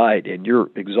Wednesday night and you're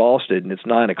exhausted and it's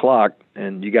 9 o'clock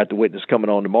and you got the witness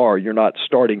coming on tomorrow, you're not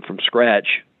starting from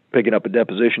scratch, picking up a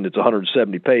deposition that's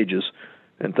 170 pages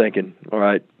and thinking, all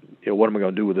right, what am I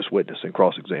going to do with this witness in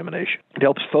cross-examination? It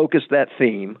helps focus that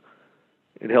theme.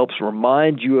 It helps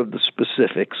remind you of the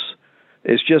specifics.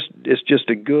 It's just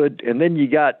a good, and then you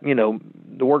got,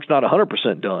 the work's not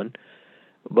 100% done,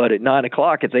 but at 9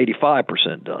 o'clock it's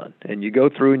 85% done. And you go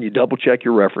through and you double check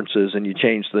your references and you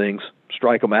change things,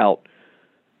 strike them out,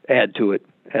 add to it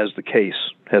as the case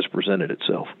has presented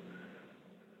itself.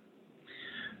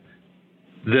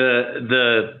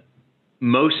 The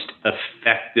most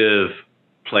effective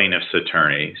plaintiff's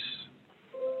attorneys,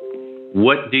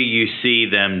 what do you see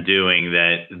them doing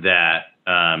that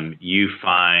you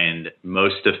find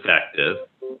most effective?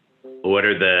 What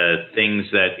are the things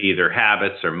that either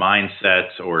habits or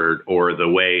mindsets or the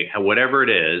way, whatever it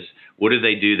is, what do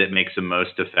they do that makes them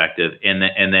most effective? And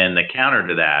then the counter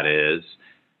to that is,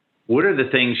 what are the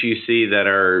things you see that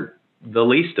are the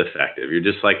least effective? You're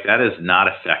just like, that is not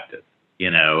effective,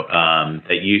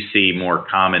 that you see more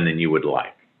common than you would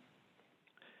like.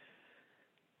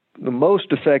 The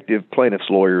most effective plaintiff's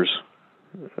lawyers,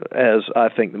 as I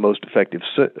think the most effective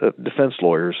defense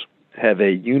lawyers, have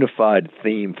a unified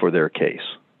theme for their case.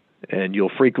 And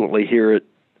you'll frequently hear it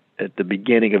at the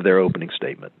beginning of their opening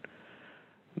statement.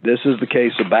 This is the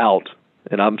case about,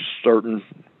 and I'm certain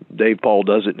Dave Paul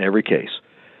does it in every case,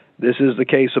 this is the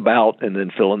case about, and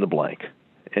then fill in the blank.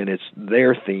 And it's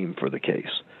their theme for the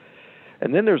case.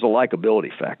 And then there's a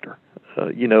likability factor.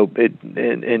 And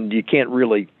you can't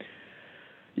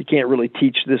really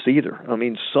teach this either. I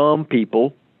mean, some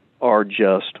people are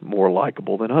just more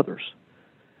likable than others.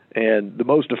 And the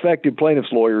most effective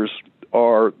plaintiff's lawyers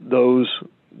are those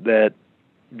that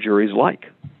juries like.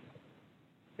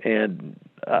 And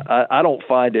I don't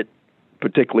find it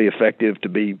particularly effective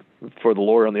for the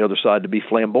lawyer on the other side to be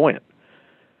flamboyant.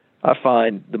 I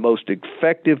find the most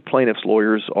effective plaintiff's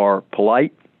lawyers are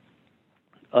polite,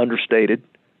 understated,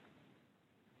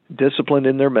 disciplined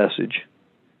in their message,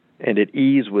 and at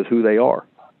ease with who they are.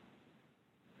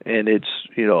 And it's,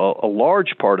 a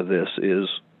large part of this is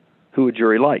who a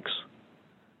jury likes.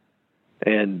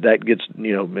 And that gets,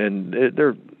 and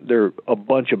there are a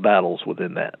bunch of battles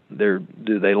within that.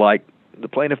 Do they like the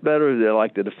plaintiff better, or do they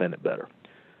like the defendant better?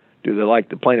 Do they like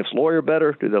the plaintiff's lawyer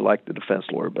better? Do they like the defense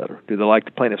lawyer better? Do they like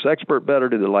the plaintiff's expert better?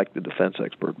 Do they like the defense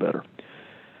expert better?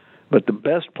 But the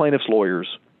best plaintiff's lawyers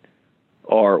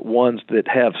are ones that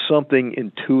have something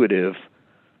intuitive,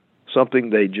 something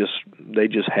they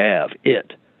just have,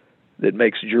 that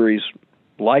makes juries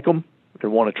like them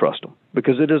and want to trust them.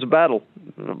 Because it is a battle.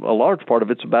 A large part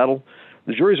of it's a battle.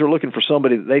 The juries are looking for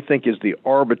somebody that they think is the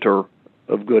arbiter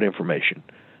of good information.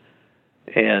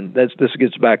 And this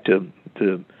gets back to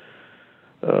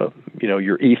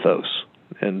your ethos.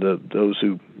 And those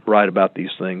who write about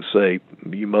these things say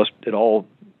you must at all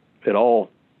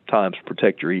times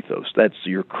protect your ethos. That's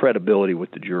your credibility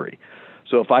with the jury.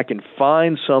 So if I can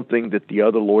find something that the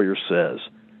other lawyer says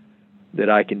that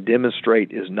I can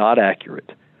demonstrate is not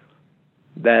accurate,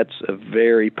 that's a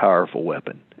very powerful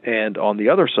weapon. And on the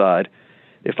other side,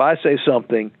 if I say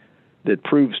something that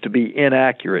proves to be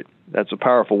inaccurate, that's a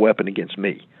powerful weapon against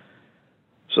me.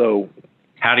 So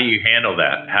how do you handle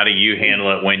that? How do you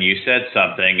handle it when you said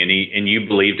something and you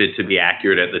believed it to be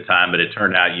accurate at the time, but it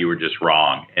turned out you were just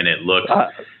wrong, and it looks,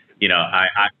 I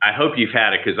hope you've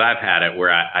had it, because I've had it,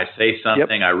 where I say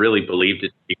something, I really believed it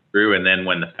to be true, and then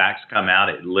when the facts come out,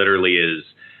 it literally is,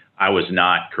 I was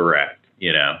not correct.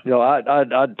 You know,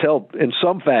 I'd tell in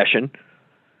some fashion.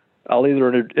 I'll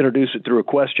either introduce it through a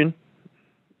question,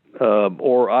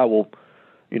 or I will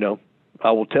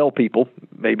tell people,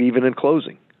 maybe even in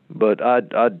closing. But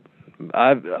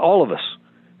all of us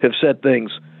have said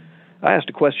things. I asked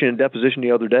a question in deposition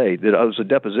the other day that it was a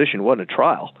deposition, wasn't a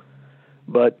trial.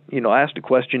 But, I asked a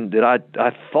question that I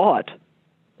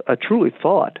truly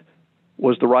thought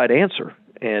was the right answer.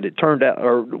 And it turned out,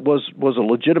 or was a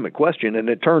legitimate question, and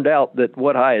it turned out that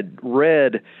what I had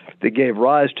read that gave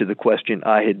rise to the question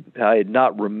I had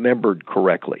not remembered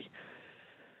correctly.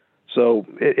 So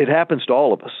it happens to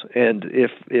all of us. And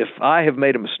if I have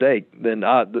made a mistake, then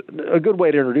a good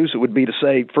way to introduce it would be to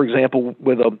say, for example,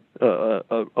 with an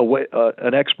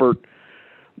expert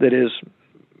that is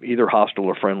either hostile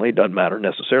or friendly, it doesn't matter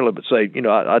necessarily, but say,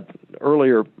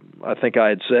 earlier I think I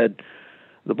had said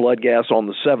the blood gas on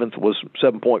the 7th was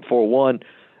 7.41.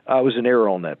 I was in error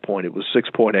on that point. It was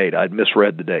 6.8. I'd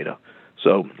misread the data.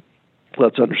 So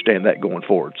let's understand that going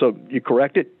forward. So you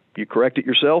correct it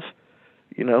yourself,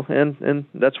 and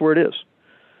that's where it is.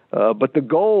 But the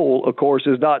goal, of course,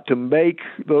 is not to make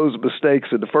those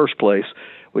mistakes in the first place,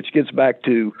 which gets back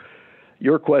to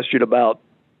your question about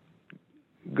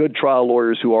good trial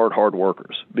lawyers who aren't hard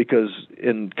workers. Because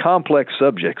in complex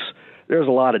subjects, there's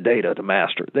a lot of data to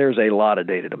master.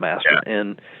 Yeah.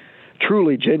 And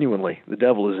truly, genuinely, the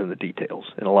devil is in the details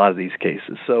in a lot of these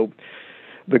cases. So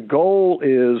the goal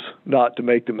is not to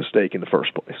make the mistake in the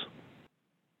first place.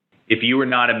 If you were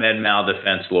not a med-mal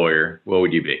defense lawyer, what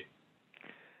would you be?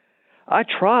 I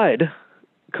tried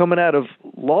coming out of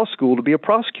law school to be a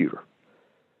prosecutor,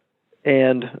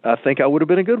 and I think I would have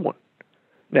been a good one.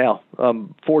 Now,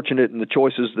 I'm fortunate in the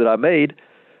choices that I made,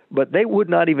 but they would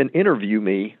not even interview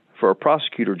me for a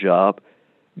prosecutor job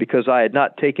because I had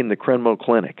not taken the criminal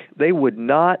clinic. They would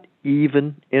not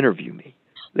even interview me.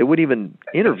 They wouldn't even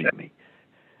interview me.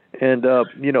 And,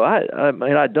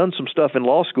 I'd done some stuff in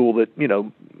law school that,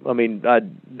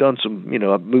 I'd done some,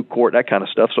 moot court, that kind of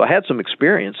stuff. So I had some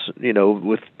experience,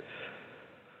 with,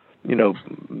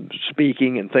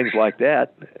 speaking and things like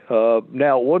that.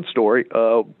 Now, one story,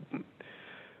 some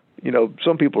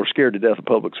people are scared to death of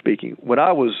public speaking. When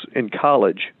I was in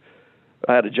college,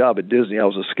 I had a job at Disney. I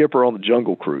was a skipper on the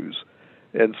Jungle Cruise.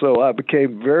 And so I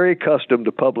became very accustomed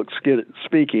to public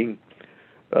speaking.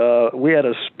 We had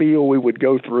a spiel we would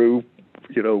go through,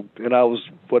 and I was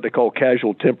what they call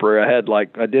casual temporary. I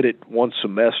did it one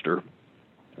semester,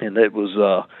 and it was,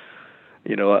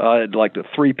 I had like the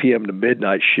 3 p.m. to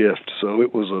midnight shift, so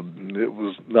it was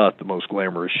not the most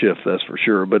glamorous shift, that's for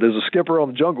sure. But as a skipper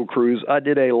on the Jungle Cruise, I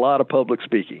did a lot of public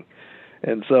speaking.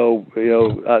 And so,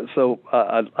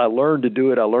 I learned to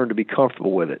do it. I learned to be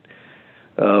comfortable with it.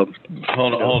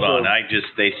 Hold on.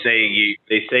 They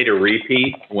say to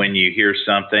repeat when you hear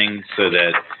something so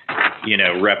that,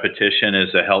 repetition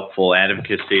is a helpful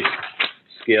advocacy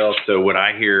skill. So what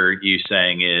I hear you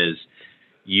saying is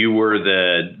you were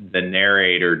the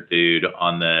narrator dude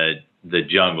on the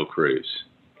Jungle Cruise.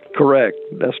 Correct.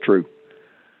 That's true.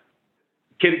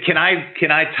 Can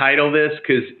I title this?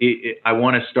 Because I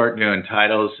want to start doing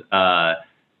titles.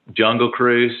 Jungle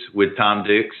Cruise with Tom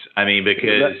Dukes. I mean,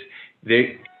 because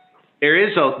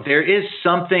there is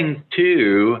something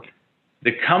to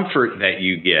the comfort that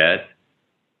you get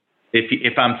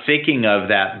if I'm thinking of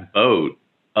that boat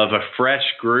of a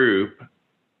fresh group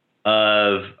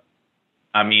of,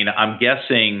 I'm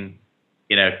guessing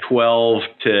 12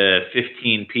 to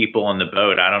 15 people on the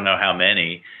boat. I don't know how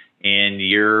many. And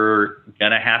you're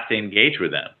going to have to engage with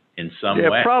them in some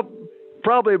way.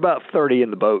 Probably about 30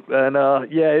 in the boat. And,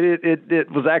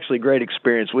 it was actually a great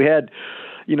experience. We had,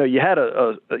 you had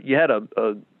a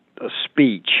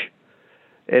speech.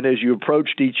 And as you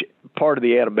approached each part of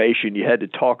the animation, you had to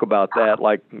talk about that,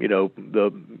 like, the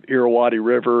Irrawaddy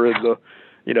River and the,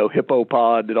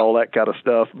 hippopod and all that kind of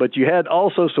stuff. But you had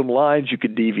also some lines you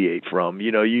could deviate from.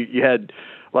 You had,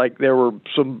 like, there were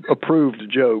some approved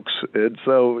jokes, and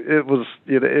so it was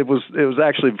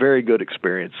actually a very good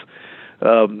experience.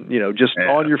 Just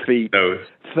on your feet,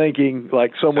 thinking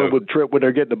like someone would trip when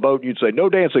they're getting a boat, and you'd say, "No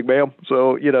dancing, ma'am."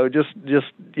 So just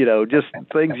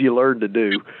things you learn to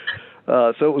do.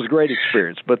 So it was a great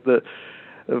experience. But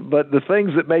the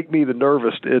things that make me the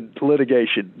nervous in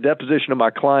litigation: deposition of my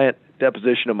client,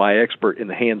 deposition of my expert in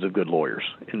the hands of good lawyers.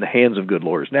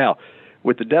 Now,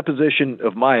 with the deposition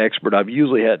of my expert, I've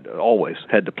always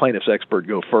had the plaintiff's expert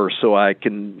go first, so I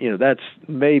can, that's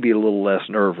maybe a little less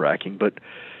nerve-wracking. But,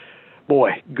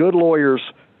 boy, good lawyers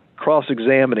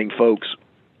cross-examining folks,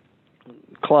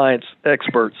 clients,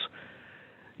 experts,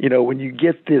 when you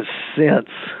get this sense,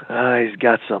 he's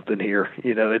got something here,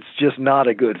 it's just not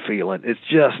a good feeling. It's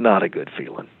just not a good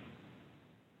feeling.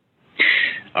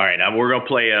 All right, now we're going to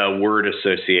play a word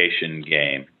association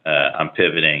game. I'm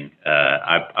pivoting.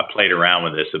 I played around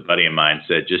with this. A buddy of mine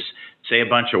said, just say a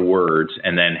bunch of words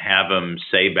and then have them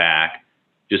say back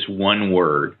just one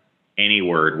word, any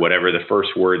word, whatever the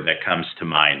first word that comes to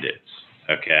mind is.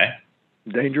 Okay?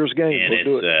 Dangerous game. And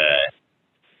We'll do it.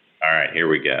 All right, here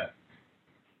we go.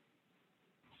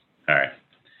 All right.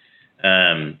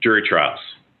 Jury trials.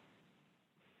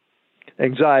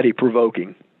 Anxiety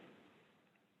provoking.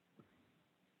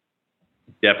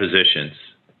 Depositions.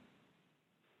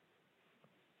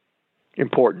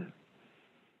 Important.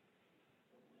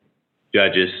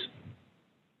 Judges.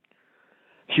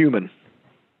 Human.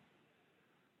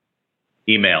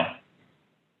 Email.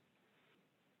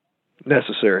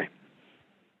 Necessary.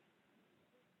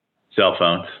 Cell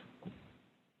phones.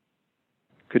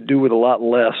 Could do with a lot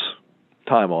less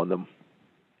time on them.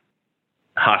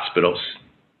 Hospitals.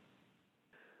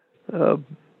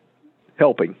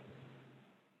 Helping.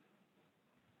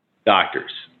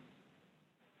 Doctors.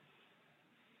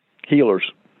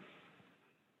 Healers.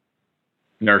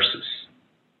 Nurses.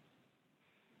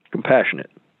 Compassionate.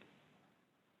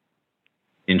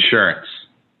 Insurance.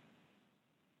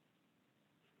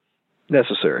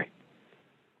 Necessary.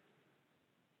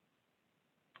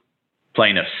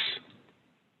 Plaintiffs.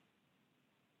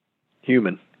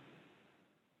 Human.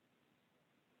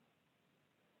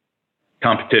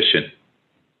 Competition.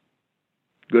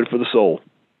 Good for the soul.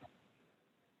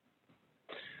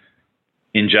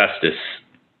 Injustice.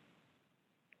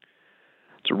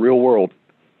 It's a real world.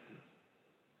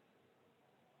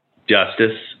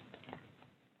 Justice.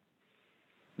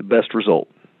 The best result.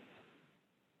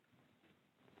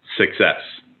 Success.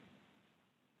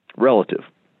 Relative.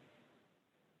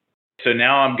 So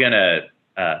now I'm going to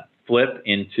flip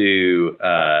into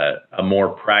a more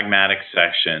pragmatic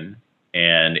section,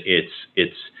 and it's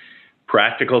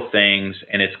practical things,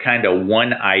 and it's kind of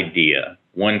one idea,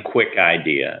 one quick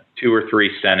idea, 2 or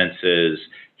 3 sentences,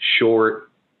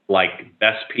 short, like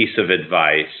best piece of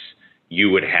advice you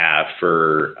would have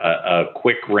for a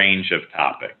quick range of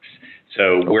topics.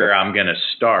 So where I'm going to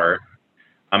start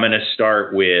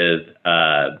with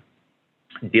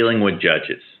dealing with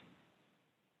judges.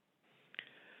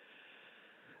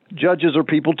 Judges are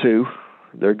people too.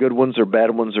 They're good ones or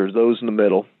bad ones or those in the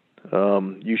middle.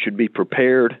 You should be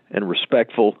prepared and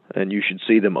respectful, and you should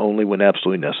see them only when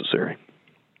absolutely necessary.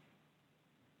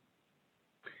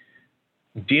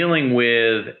 Dealing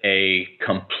with a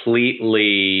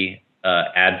completely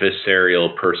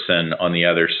adversarial person on the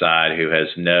other side who has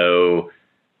no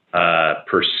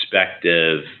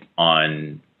perspective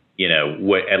on,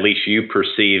 what at least you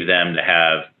perceive them to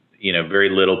have, very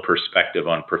little perspective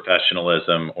on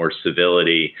professionalism or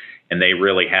civility, and they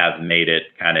really have made it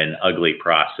kind of an ugly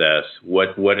process.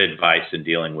 What advice in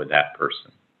dealing with that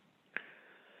person?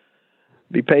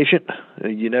 Be patient.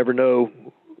 You never know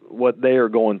what they are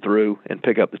going through, and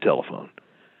pick up the telephone.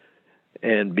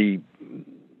 And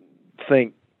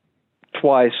think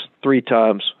twice, 3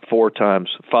 times, 4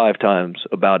 times, 5 times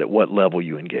about at what level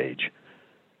you engage.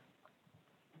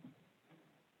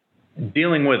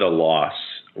 Dealing with a loss.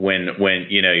 When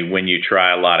you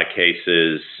try a lot of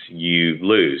cases, you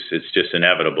lose. It's just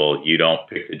inevitable. You don't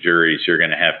pick the juries. You're going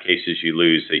to have cases you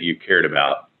lose that you cared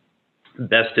about.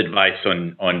 Best advice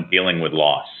on dealing with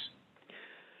loss.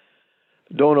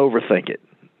 Don't overthink it.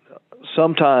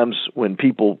 Sometimes when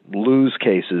people lose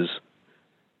cases,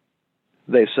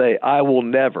 they say, I will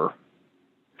never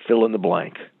fill in the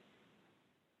blank.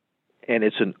 And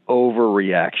it's an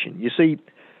overreaction. You see,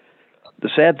 the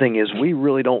sad thing is we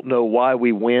really don't know why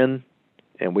we win,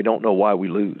 and we don't know why we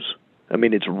lose. I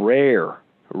mean, it's rare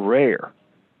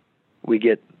we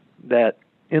get that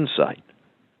insight,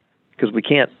 because we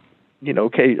can't,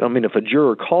 if a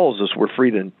juror calls us, we're free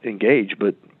to engage,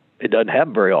 but it doesn't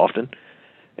happen very often.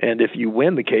 And if you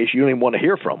win the case, you don't even want to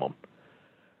hear from them.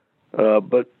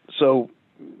 So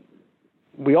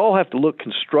we all have to look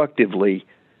constructively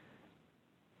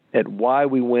at why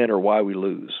we win or why we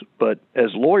lose. But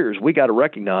as lawyers, we got to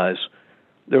recognize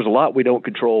there's a lot we don't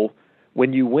control.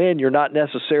 When you win, you're not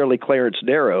necessarily Clarence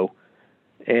Darrow.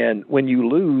 And when you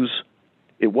lose,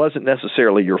 it wasn't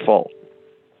necessarily your fault.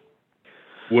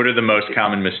 What are the most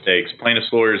common mistakes,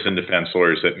 plaintiffs' lawyers and defense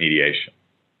lawyers at mediation?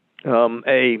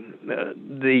 I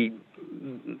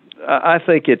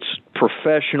think it's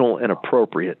professional and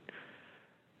appropriate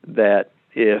that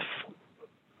if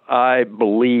I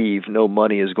believe no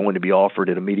money is going to be offered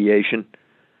at a mediation,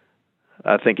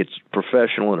 I think it's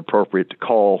professional and appropriate to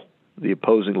call the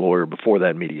opposing lawyer before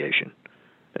that mediation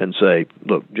and say,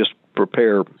 look, just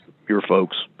prepare your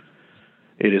folks.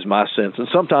 It is my sense, and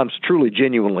sometimes truly,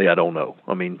 genuinely, I don't know.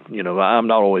 I mean, I'm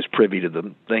not always privy to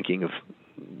the thinking of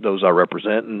those I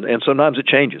represent, and sometimes it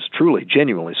changes. Truly,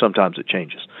 genuinely, sometimes it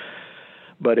changes.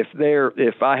 But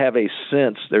if I have a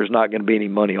sense there's not going to be any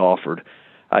money offered,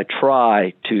 I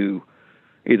try to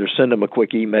either send them a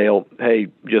quick email, hey,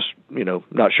 just,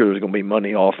 not sure there's going to be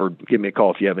money offered, give me a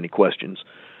call if you have any questions,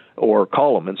 or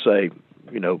call them and say,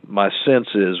 my sense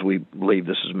is we believe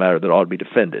this is a matter that ought to be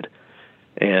defended.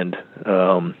 And,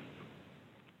 and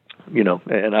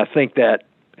I think that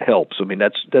helps. I mean,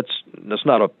 that's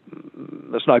not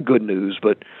good news,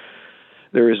 but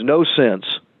there is no sense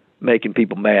making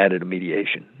people mad at a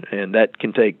mediation, and that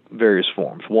can take various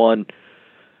forms. One,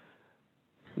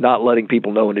 not letting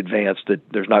people know in advance that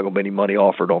there's not going to be any money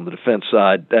offered on the defense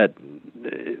side. That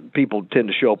people tend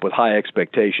to show up with high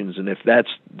expectations, and if that's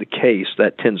the case,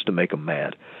 that tends to make them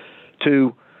mad.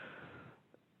 Two,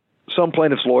 some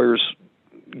plaintiffs' lawyers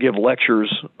give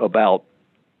lectures about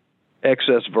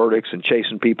excess verdicts and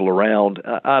chasing people around.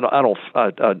 I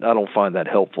don't find that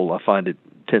helpful. I find it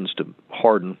tends to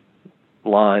harden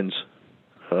lines.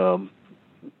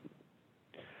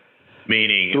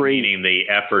 Meaning the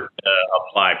effort to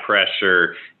apply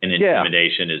pressure and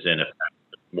intimidation is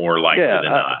ineffective, more likely than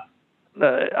not.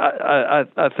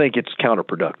 I think it's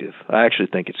counterproductive. I actually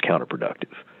think it's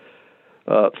counterproductive.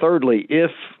 Thirdly,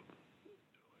 if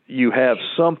you have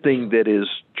something that is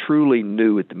truly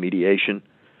new at the mediation,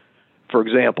 for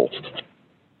example,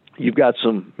 you've got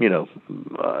some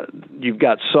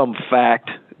fact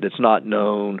that's not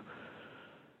known.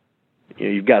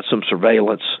 You've got some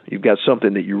surveillance. You've got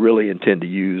something that you really intend to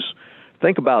use.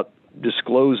 Think about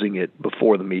disclosing it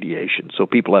before the mediation so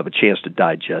people have a chance to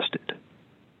digest it.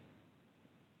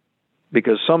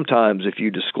 Because sometimes if you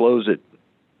disclose it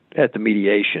at the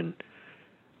mediation,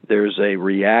 there's a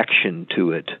reaction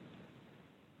to it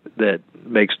that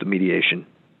makes the mediation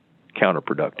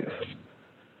counterproductive.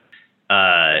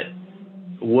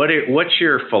 What's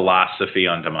your philosophy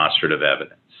on demonstrative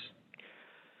evidence?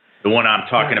 The one I'm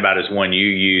talking about is one you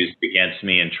used against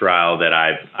me in trial that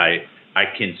I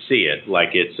can see it. Like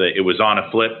it was on a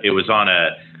flip, it was on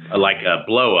a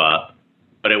blow up,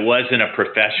 but it wasn't a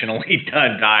professionally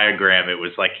done diagram. It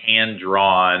was like hand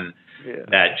drawn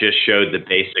that just showed the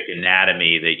basic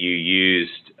anatomy that you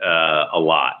used a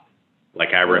lot.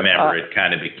 Like I remember it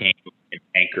kind of became an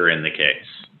anchor in the case.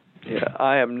 Yeah,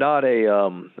 I'm not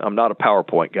a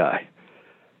PowerPoint guy.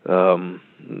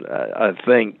 I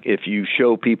think if you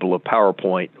show people a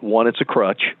PowerPoint, one, it's a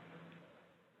crutch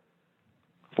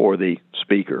for the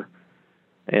speaker,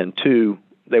 and two,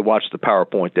 they watch the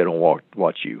PowerPoint, they don't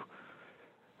watch you.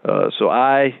 So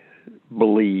I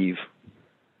believe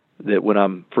that when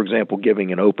I'm, for example,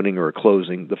 giving an opening or a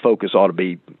closing, the focus ought to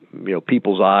be,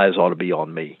 people's eyes ought to be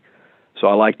on me. So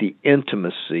I like the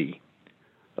intimacy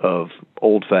of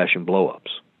old-fashioned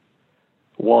blow-ups.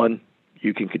 One,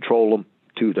 you can control them.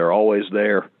 Two, they're always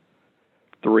there.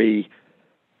 Three,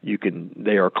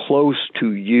 they are close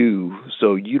to you,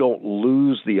 so you don't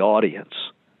lose the audience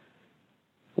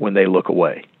when they look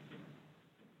away.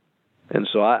 And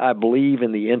so I believe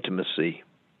in the intimacy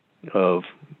of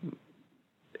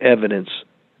evidence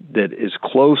that is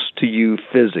close to you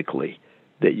physically,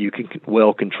 that you can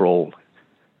well control.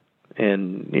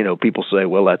 And, people say,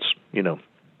 well, that's,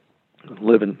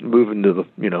 moving to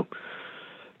the,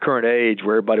 current age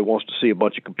where everybody wants to see a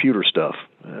bunch of computer stuff.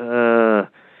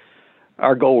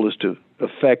 Our goal is to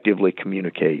effectively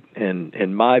communicate. And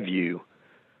in my view,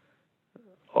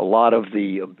 a lot of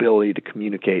the ability to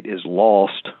communicate is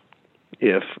lost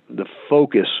if the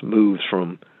focus moves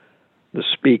from the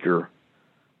speaker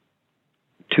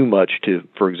too much to,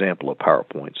 for example, a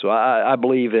PowerPoint. So I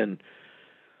believe in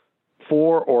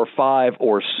 4 or 5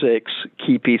 or 6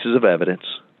 key pieces of evidence,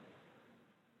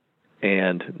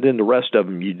 and then the rest of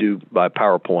them you do by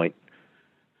PowerPoint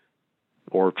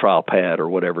or trial pad or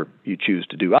whatever you choose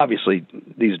to do. Obviously,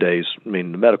 these days, the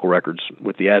medical records,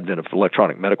 with the advent of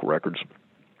electronic medical records,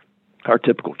 our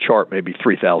typical chart may be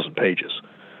 3,000 pages.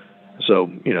 So,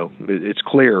 it's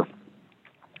clear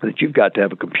that you've got to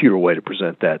have a computer way to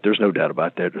present that. There's no doubt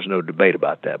about that. There's no debate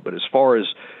about that. But as far as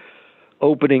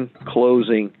opening,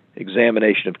 closing,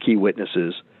 examination of key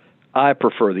witnesses, I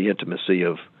prefer the intimacy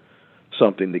of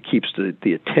something that keeps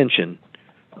the attention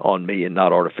on me and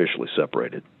not artificially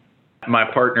separated. My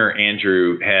partner,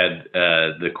 Andrew, had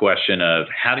the question of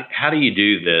how do you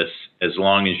do this as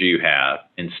long as you have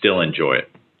and still enjoy it?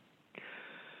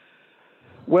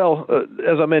 Well,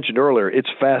 as I mentioned earlier, it's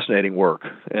fascinating work,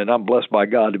 and I'm blessed by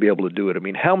God to be able to do it.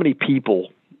 How many people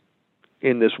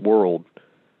in this world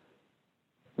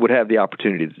would have the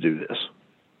opportunity to do this?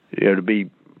 To be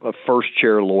a first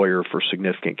chair lawyer for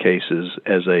significant cases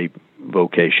as a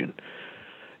vocation.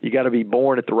 You got to be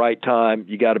born at the right time.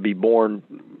 You got to be born.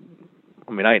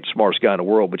 I mean, I ain't the smartest guy in the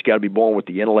world, but you got to be born with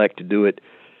the intellect to do it.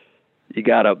 You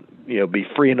got to, be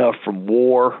free enough from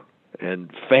war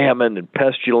and famine and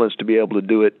pestilence to be able to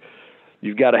do it.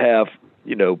 You've got to have,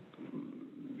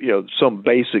 some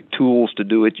basic tools to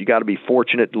do it. You got to be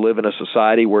fortunate to live in a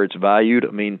society where it's valued.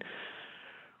 I mean,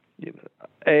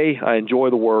 I enjoy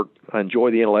the work. I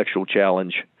enjoy the intellectual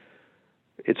challenge.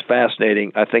 It's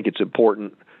fascinating. I think it's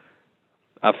important.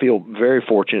 I feel very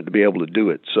fortunate to be able to do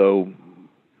it. So,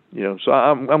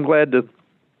 I'm glad to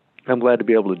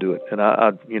be able to do it, and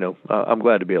I'm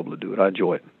glad to be able to do it. I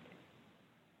enjoy it.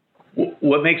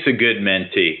 What makes a good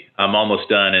mentee? I'm almost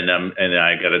done, and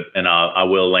I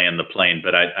will land the plane,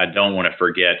 but I don't want to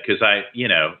forget, because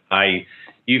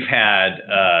you've had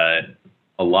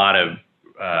a lot of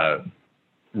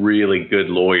really good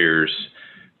lawyers.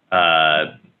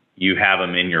 You have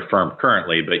them in your firm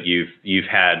currently, but you've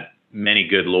had many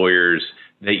good lawyers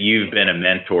that you've been a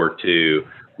mentor to.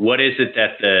 What is it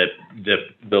that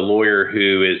the lawyer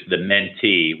who is the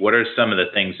mentee, what are some of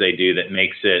the things they do that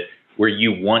makes it where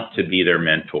you want to be their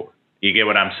mentor? You get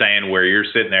what I'm saying? Where you're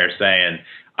sitting there saying,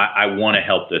 I want to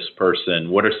help this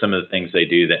person. What are some of the things they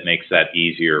do that makes that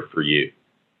easier for you?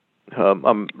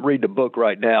 I'm reading a book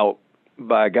right now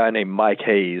by a guy named Mike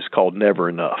Hayes called Never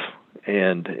Enough.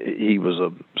 And he was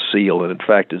a SEAL. And in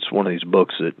fact, it's one of these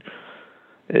books that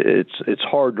it's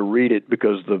hard to read it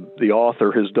because the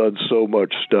author has done so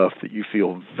much stuff that you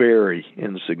feel very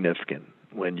insignificant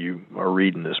when you are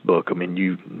reading this book. I mean,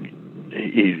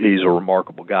 he's a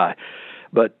remarkable guy.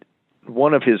 But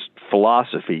one of his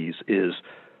philosophies is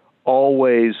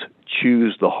always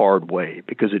choose the hard way,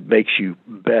 because it makes you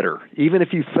better. Even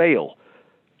if you fail,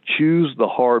 choose the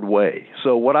hard way.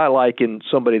 So what I like in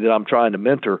somebody that I'm trying to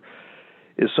mentor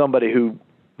is somebody who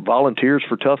volunteers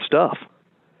for tough stuff.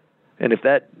 And if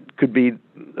that could be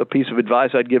a piece of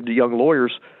advice I'd give to young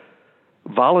lawyers,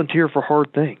 volunteer for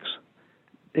hard things.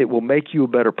 It will make you a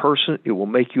better person. It will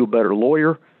make you a better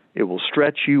lawyer. It will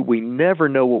stretch you. We never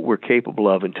know what we're capable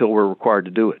of until we're required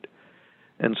to do it.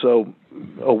 And so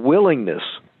a willingness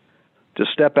to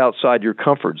step outside your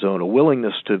comfort zone, a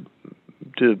willingness to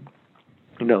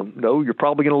know you're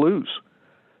probably going to lose,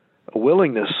 a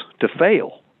willingness to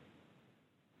fail,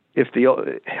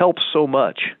 it helps so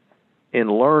much in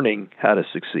learning how to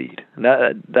succeed. And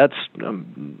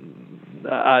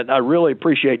I really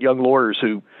appreciate young lawyers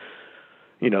who,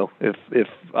 if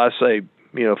I say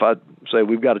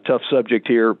we've got a tough subject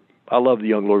here, I love the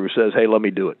young lawyer who says, hey, let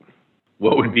me do it.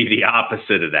 What would be the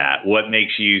opposite of that? What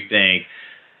makes you think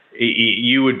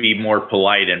you would be more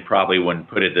polite and probably wouldn't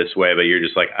put it this way, but you're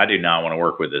just like, I do not want to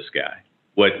work with this guy?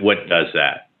 What does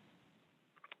that?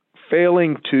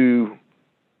 Failing to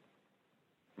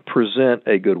present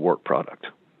a good work product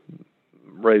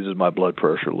raises my blood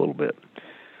pressure a little bit.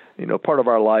 Part of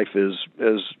our life is,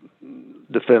 as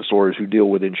defense lawyers who deal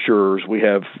with insurers, we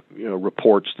have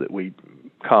reports that we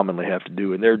commonly have to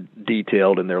do, and they're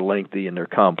detailed and they're lengthy and they're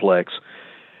complex.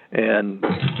 And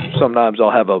sometimes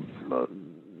I'll have a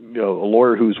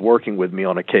lawyer who's working with me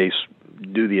on a case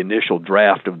do the initial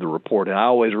draft of the report, and I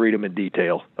always read them in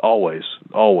detail. Always.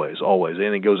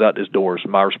 Anything goes out this door is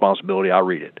my responsibility. I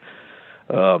read it.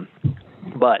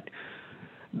 But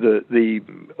the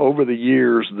over the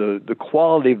years, the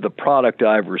quality of the product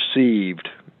I've received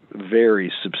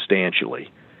varies substantially,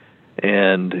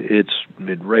 and it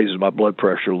raises my blood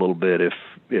pressure a little bit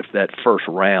if that first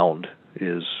round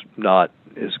is not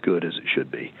as good as it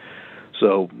should be.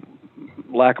 So,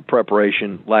 lack of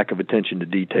preparation, lack of attention to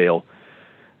detail.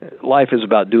 Life is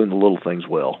about doing the little things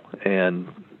well, and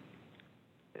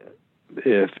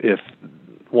if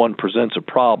one presents a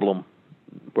problem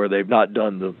where they've not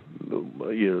done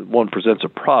one presents a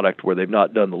product where they've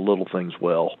not done the little things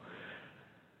well,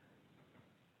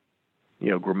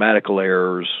 grammatical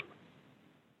errors,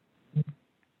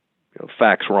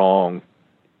 facts wrong,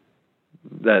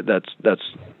 that's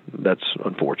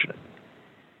unfortunate.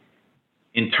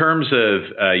 In terms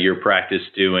of your practice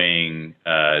doing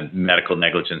medical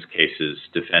negligence cases,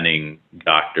 defending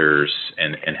doctors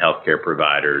and healthcare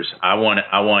providers, I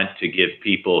want to give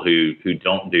people who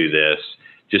don't do this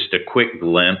just a quick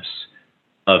glimpse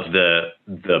of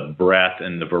the breadth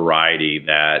and the variety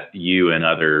that you and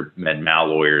other med mal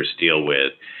lawyers deal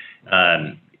with.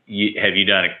 Have you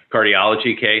done a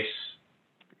cardiology case?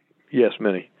 Yes,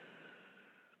 many.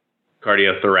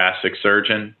 Cardiothoracic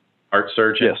surgeon, heart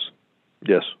surgeon?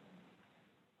 Yes.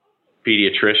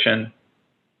 Pediatrician?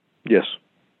 Yes.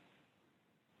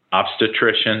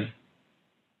 Obstetrician?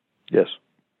 Yes.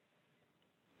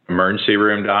 Emergency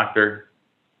room doctor?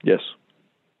 Yes.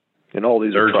 And all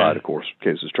these Surgeon. are tried, of course.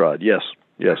 Cases tried. Yes.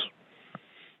 Yes.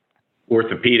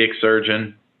 Orthopedic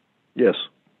surgeon, Yes.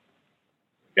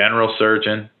 general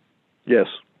surgeon, Yes.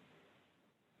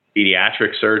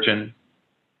 pediatric surgeon,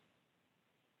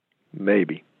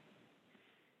 Maybe.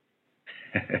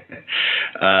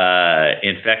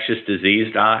 infectious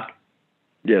disease doc,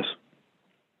 Yes.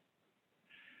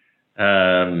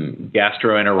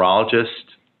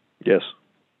 gastroenterologist, Yes.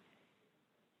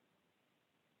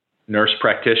 nurse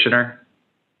practitioner,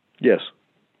 Yes.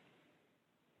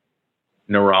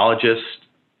 neurologist.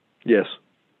 Yes.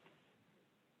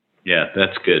 Yeah,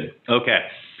 that's good. Okay.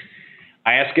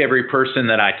 I ask every person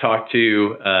that I talk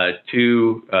to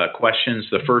two questions.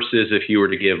 The first is if you were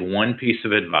to give one piece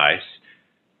of advice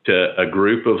to a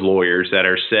group of lawyers that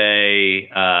are, say,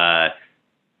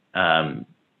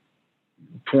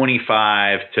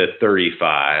 25 to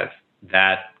 35,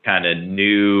 that kind of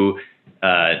new,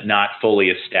 not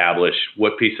fully established,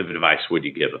 what piece of advice would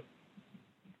you give them?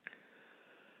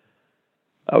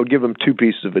 I would give them two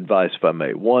pieces of advice, if I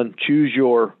may. One, choose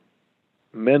your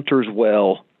mentors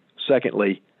well.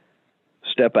 Secondly,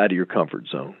 step out of your comfort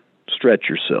zone. Stretch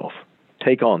yourself.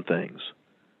 Take on things.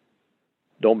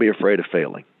 Don't be afraid of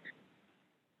failing.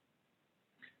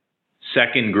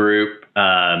 Second group,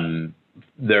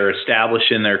 they're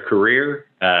established in their career.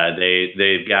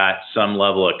 They've got some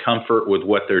level of comfort with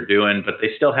what they're doing, but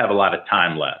they still have a lot of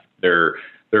time left. They're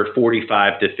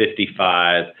 45 to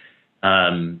 55.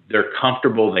 They're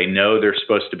comfortable. They know they're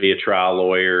supposed to be a trial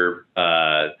lawyer,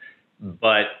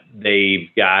 but they've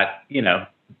got,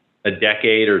 a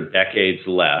decade or decades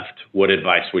left. What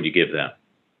advice would you give them?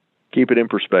 Keep it in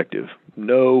perspective.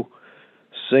 No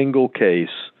single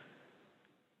case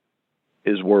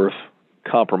is worth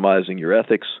compromising your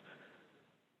ethics.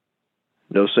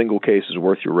 No single case is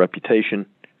worth your reputation.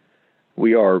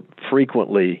 We are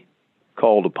frequently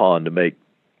called upon to make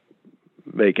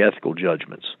ethical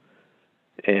judgments.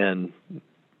 And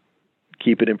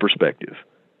keep it in perspective.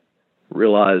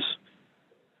 Realize,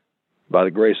 by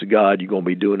the grace of God, you're going to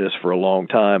be doing this for a long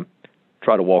time.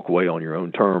 Try to walk away on your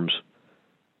own terms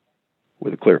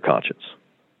with a clear conscience.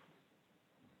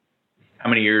 How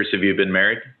many years have you been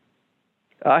married?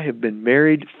 I have been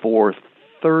married for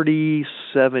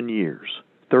 37 years.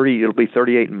 It'll be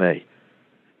 38 in May.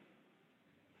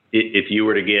 If you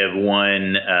were to give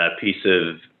one piece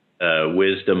of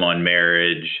wisdom on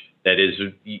marriage that is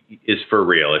for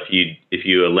real, if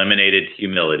you eliminated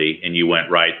humility and you went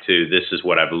right to this is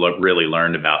what I've really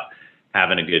learned about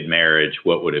having a good marriage,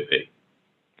 what would it be?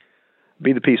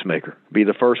 Be the peacemaker. Be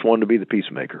the first one to be the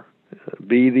peacemaker.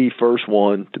 Be the first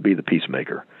one to be the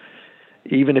peacemaker.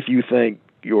 Even if you think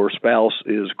your spouse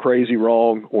is crazy,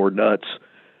 wrong, or nuts,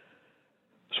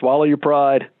 swallow your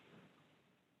pride.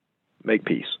 Make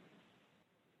peace.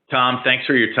 Tom, thanks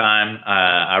for your time.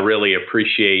 I really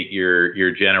appreciate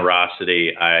your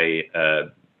generosity. I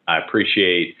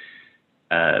appreciate,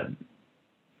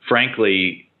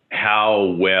 frankly,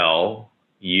 how well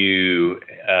you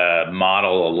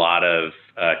model a lot of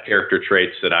character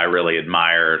traits that I really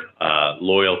admire: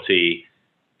 loyalty,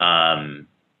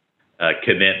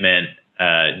 commitment,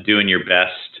 doing your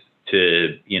best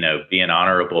to be an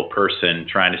honorable person,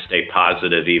 trying to stay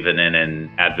positive even in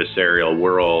an adversarial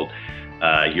world.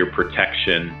 Your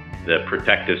protection, the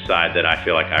protective side that I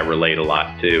feel like I relate a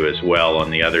lot to as well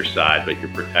on the other side, but your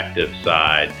protective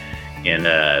side. And,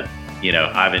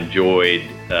 I've enjoyed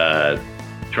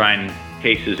trying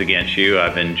cases against you.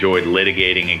 I've enjoyed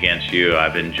litigating against you.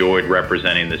 I've enjoyed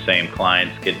representing the same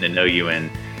clients, getting to know you in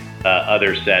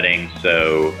other settings.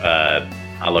 So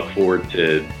I look forward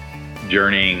to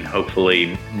journeying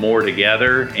hopefully more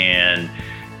together. And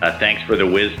thanks for the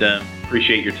wisdom.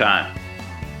 Appreciate your time.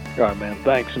 All right, man.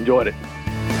 Thanks. Enjoyed it.